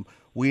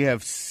we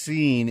have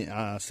seen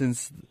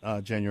since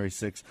January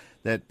 6th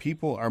that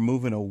people are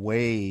moving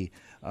away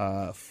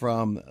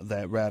from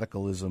that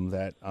radicalism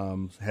that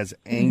has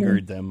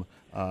angered them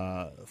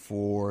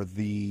for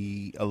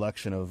the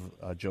election of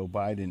Joe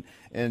Biden.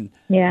 And,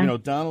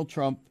 Donald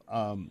Trump,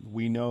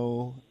 we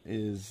know,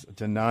 is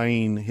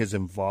denying his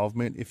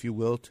involvement, if you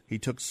will. He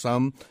took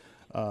some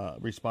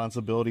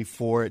responsibility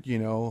for it.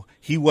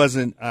 He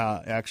wasn't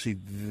actually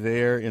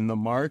there in the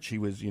march. He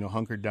was,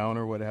 hunkered down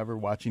or whatever,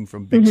 watching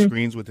from big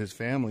screens with his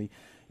family.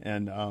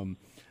 And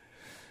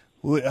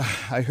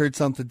I heard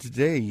something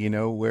today,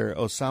 where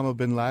Osama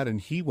bin Laden,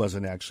 he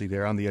wasn't actually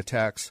there on the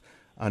attacks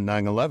on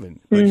 9/11,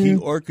 but he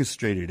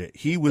orchestrated it.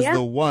 He was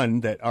the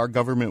one that our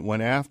government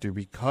went after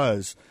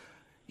because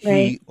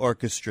he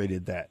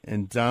orchestrated that.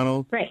 And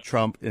Donald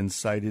Trump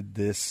incited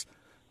this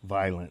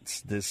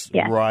violence, this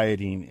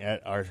rioting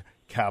at our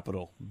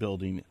Capitol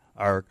building,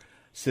 our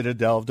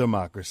citadel of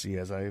democracy,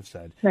 as I have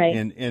said. Right.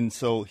 And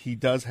so he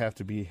does have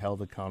to be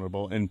held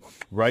accountable. And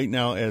right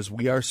now, as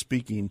we are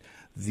speaking,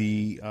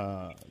 the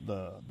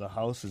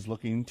House is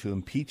looking to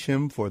impeach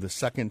him for the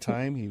second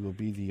time. He will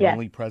be the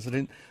only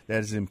president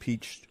that is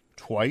impeached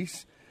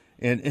twice.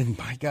 And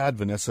my God,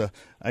 Vanessa,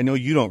 I know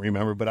you don't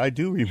remember, but I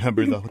do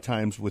remember the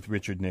times with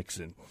Richard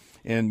Nixon.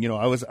 And,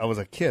 I was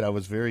a kid. I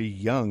was very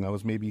young. I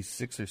was maybe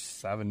 6 or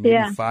 7,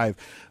 maybe 5.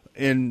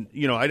 And,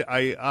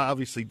 I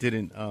obviously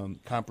didn't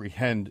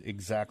comprehend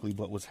exactly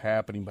what was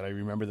happening, but I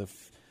remember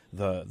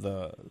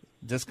the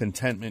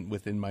discontentment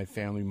within my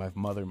family, my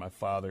mother, my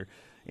father,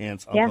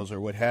 aunts, uncles,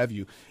 or what have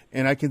you.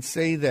 And I can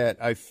say that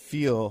I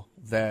feel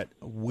that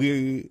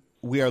we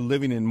are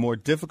living in more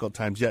difficult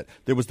times. Yet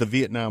there was the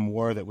Vietnam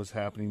War that was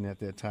happening at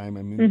that time.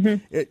 I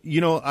mean,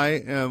 I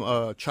am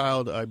a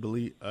child, I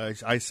believe,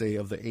 I say,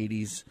 of the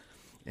 80s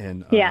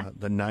and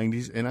the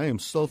 90s, and I am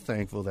so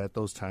thankful that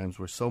those times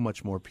were so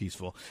much more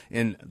peaceful.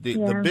 And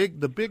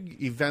the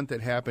big event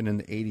that happened in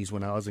the 80s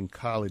when I was in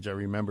college, I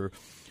remember,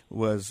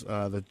 was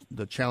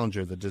the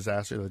Challenger, the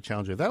disaster of the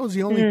Challenger. That was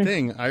the only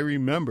thing I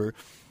remember,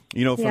 from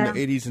the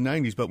 80s and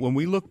 90s. But when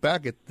we look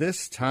back at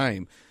this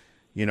time,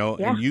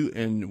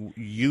 and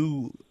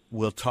you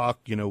will talk,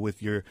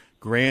 with your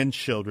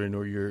grandchildren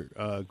or your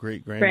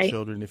great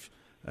grandchildren,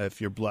 if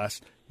you're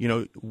blessed,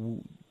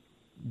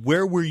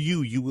 where were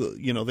you? You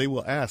will, they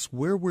will ask,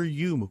 where were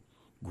you,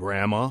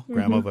 Grandma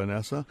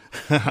Vanessa?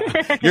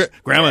 Your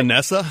Grandma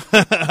Nessa?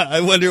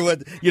 I wonder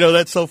what,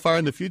 that's so far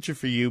in the future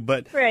for you,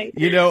 but what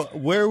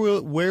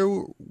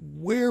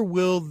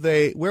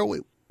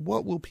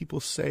will people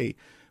say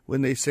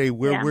when they say,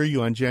 where were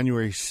you on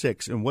January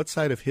 6th, and what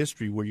side of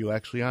history were you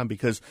actually on?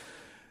 Because,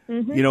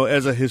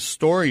 as a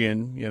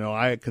historian,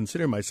 I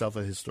consider myself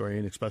a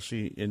historian,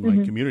 especially in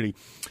my community.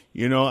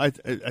 I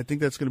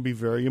think that's going to be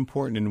very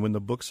important. And when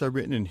the books are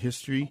written and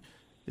history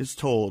is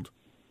told,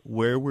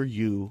 where were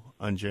you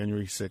on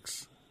January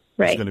 6th?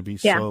 It's going to be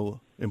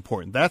so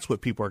important. That's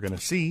what people are going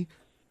to see.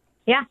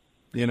 Yeah.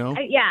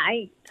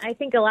 I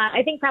think a lot.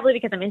 I think probably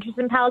because I'm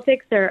interested in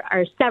politics, there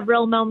are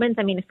several moments.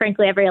 I mean,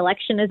 frankly, every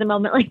election is a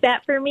moment like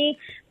that for me.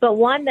 But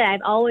one that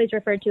I've always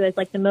referred to as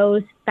like the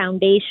most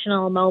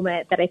foundational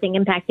moment that I think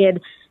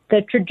impacted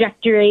the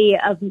trajectory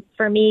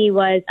for me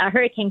was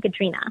Hurricane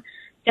Katrina.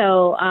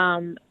 So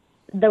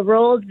the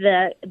role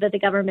that the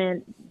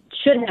government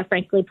should have,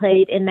 frankly,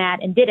 played in that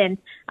and didn't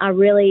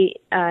really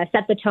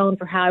set the tone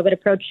for how I would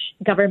approach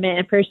government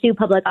and pursue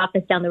public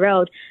office down the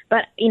road.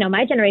 But,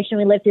 my generation,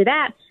 we lived through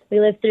that. We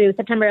lived through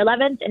September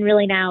 11th and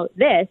really now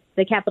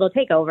the Capitol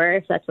takeover,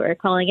 if that's what we're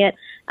calling it.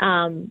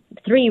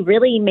 Three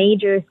really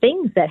major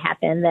things that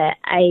happened that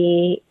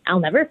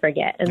I'll never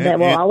forget and that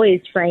will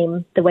always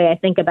frame the way I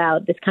think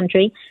about this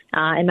country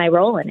and my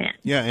role in it.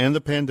 Yeah, and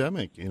the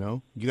pandemic,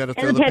 you got to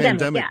throw the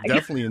pandemic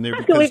definitely in there.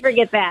 How can we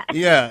forget that?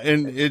 Yeah,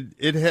 and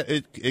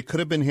it could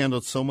have been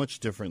handled so much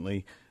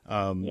differently.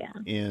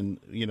 And,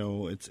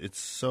 it's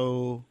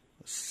so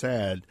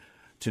sad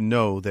to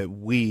know that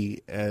we,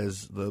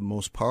 as the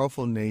most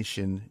powerful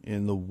nation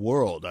in the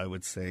world, I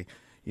would say,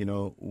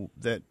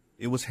 that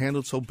it was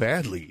handled so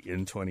badly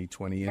in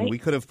 2020, and we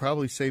could have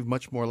probably saved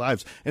much more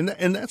lives. And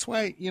that's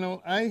why,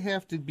 I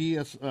have to be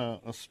a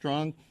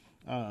strong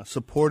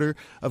supporter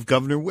of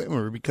Governor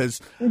Whitmer because,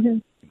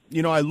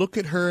 I look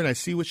at her and I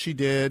see what she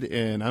did,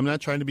 and I'm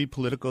not trying to be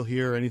political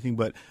here or anything,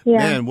 but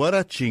man, what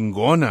a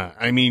chingona.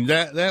 I mean,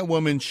 that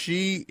woman,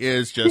 she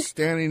is just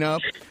standing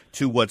up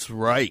to what's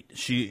right.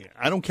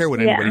 I don't care what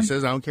anybody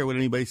says. I don't care what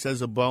anybody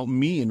says about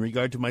me in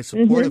regard to my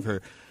support of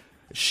her.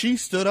 She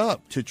stood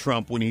up to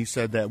Trump when he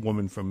said that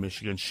woman from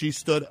Michigan. She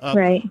stood up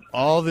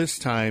all this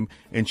time,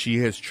 and she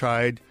has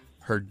tried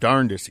her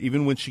darndest,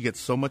 even when she gets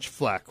so much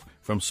flack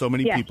from so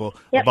many people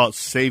about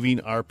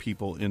saving our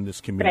people in this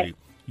community.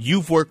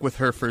 You've worked with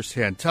her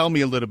firsthand. Tell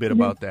me a little bit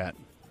about that.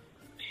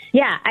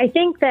 Yeah, I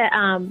think that,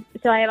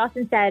 so I have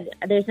often said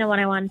there's no one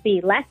I want to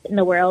see less in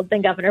the world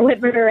than Governor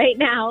Whitmer right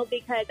now,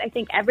 because I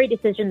think every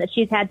decision that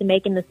she's had to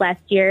make in this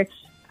last year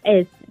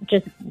is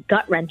just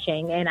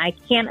gut-wrenching, and I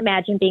can't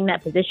imagine being in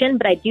that position.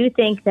 But I do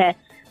think that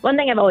one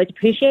thing I've always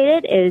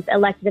appreciated is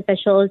elected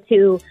officials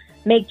who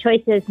make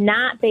choices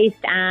not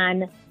based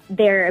on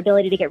their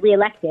ability to get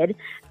reelected,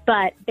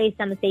 but based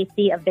on the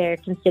safety of their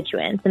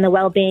constituents and the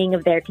well-being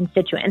of their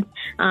constituents.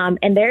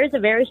 And there's a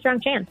very strong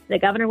chance that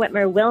Governor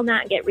Whitmer will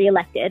not get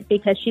reelected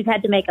because she's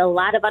had to make a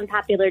lot of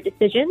unpopular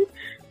decisions,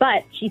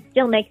 but she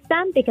still makes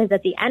them because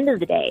at the end of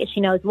the day, she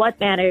knows what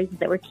matters is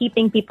that we're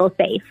keeping people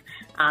safe.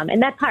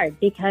 And that's hard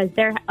because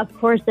of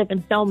course, there have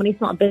been so many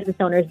small business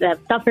owners that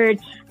have suffered,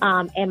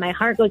 and my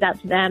heart goes out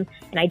to them.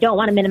 And I don't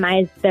want to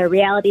minimize the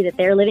reality that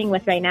they're living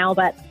with right now,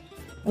 but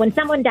when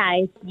someone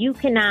dies, you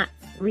cannot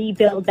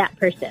rebuild that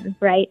person,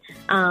 right?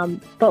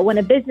 But when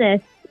a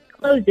business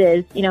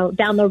closes,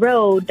 down the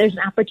road, there's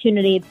an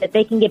opportunity that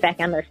they can get back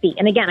on their feet.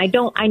 And again,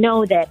 I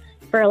know that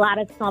for a lot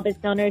of small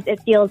business owners, it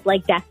feels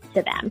like death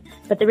to them.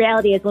 But the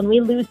reality is when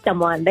we lose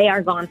someone, they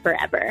are gone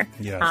forever.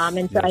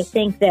 I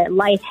think that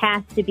life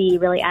has to be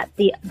really at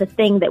the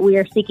thing that we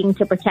are seeking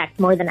to protect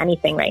more than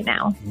anything right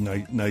now.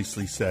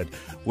 Nicely said.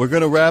 We're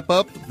going to wrap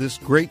up this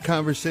great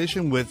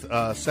conversation with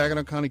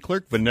Saginaw County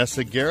Clerk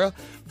Vanessa Guerra.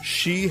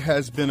 She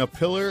has been a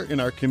pillar in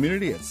our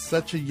community at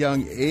such a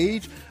young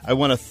age. I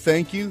want to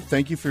thank you.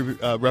 Thank you for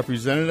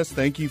representing us.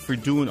 Thank you for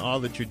doing all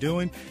that you're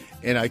doing.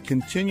 And I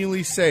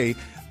continually say,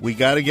 we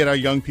got to get our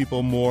young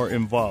people more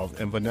involved,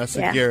 and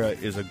Vanessa Guerra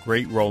is a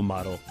great role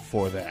model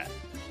for that.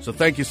 So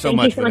thank you so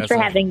much, Vanessa. Thank you so much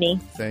for having me.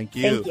 Thank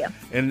you.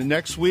 And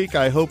next week,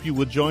 I hope you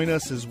will join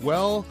us as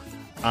well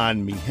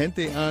on Mi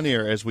Gente On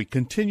Air as we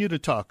continue to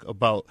talk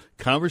about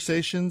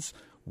conversations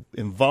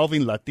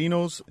involving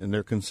Latinos and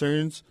their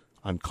concerns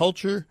on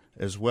culture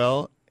as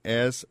well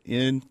as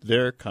in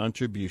their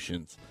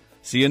contributions.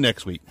 See you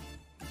next week.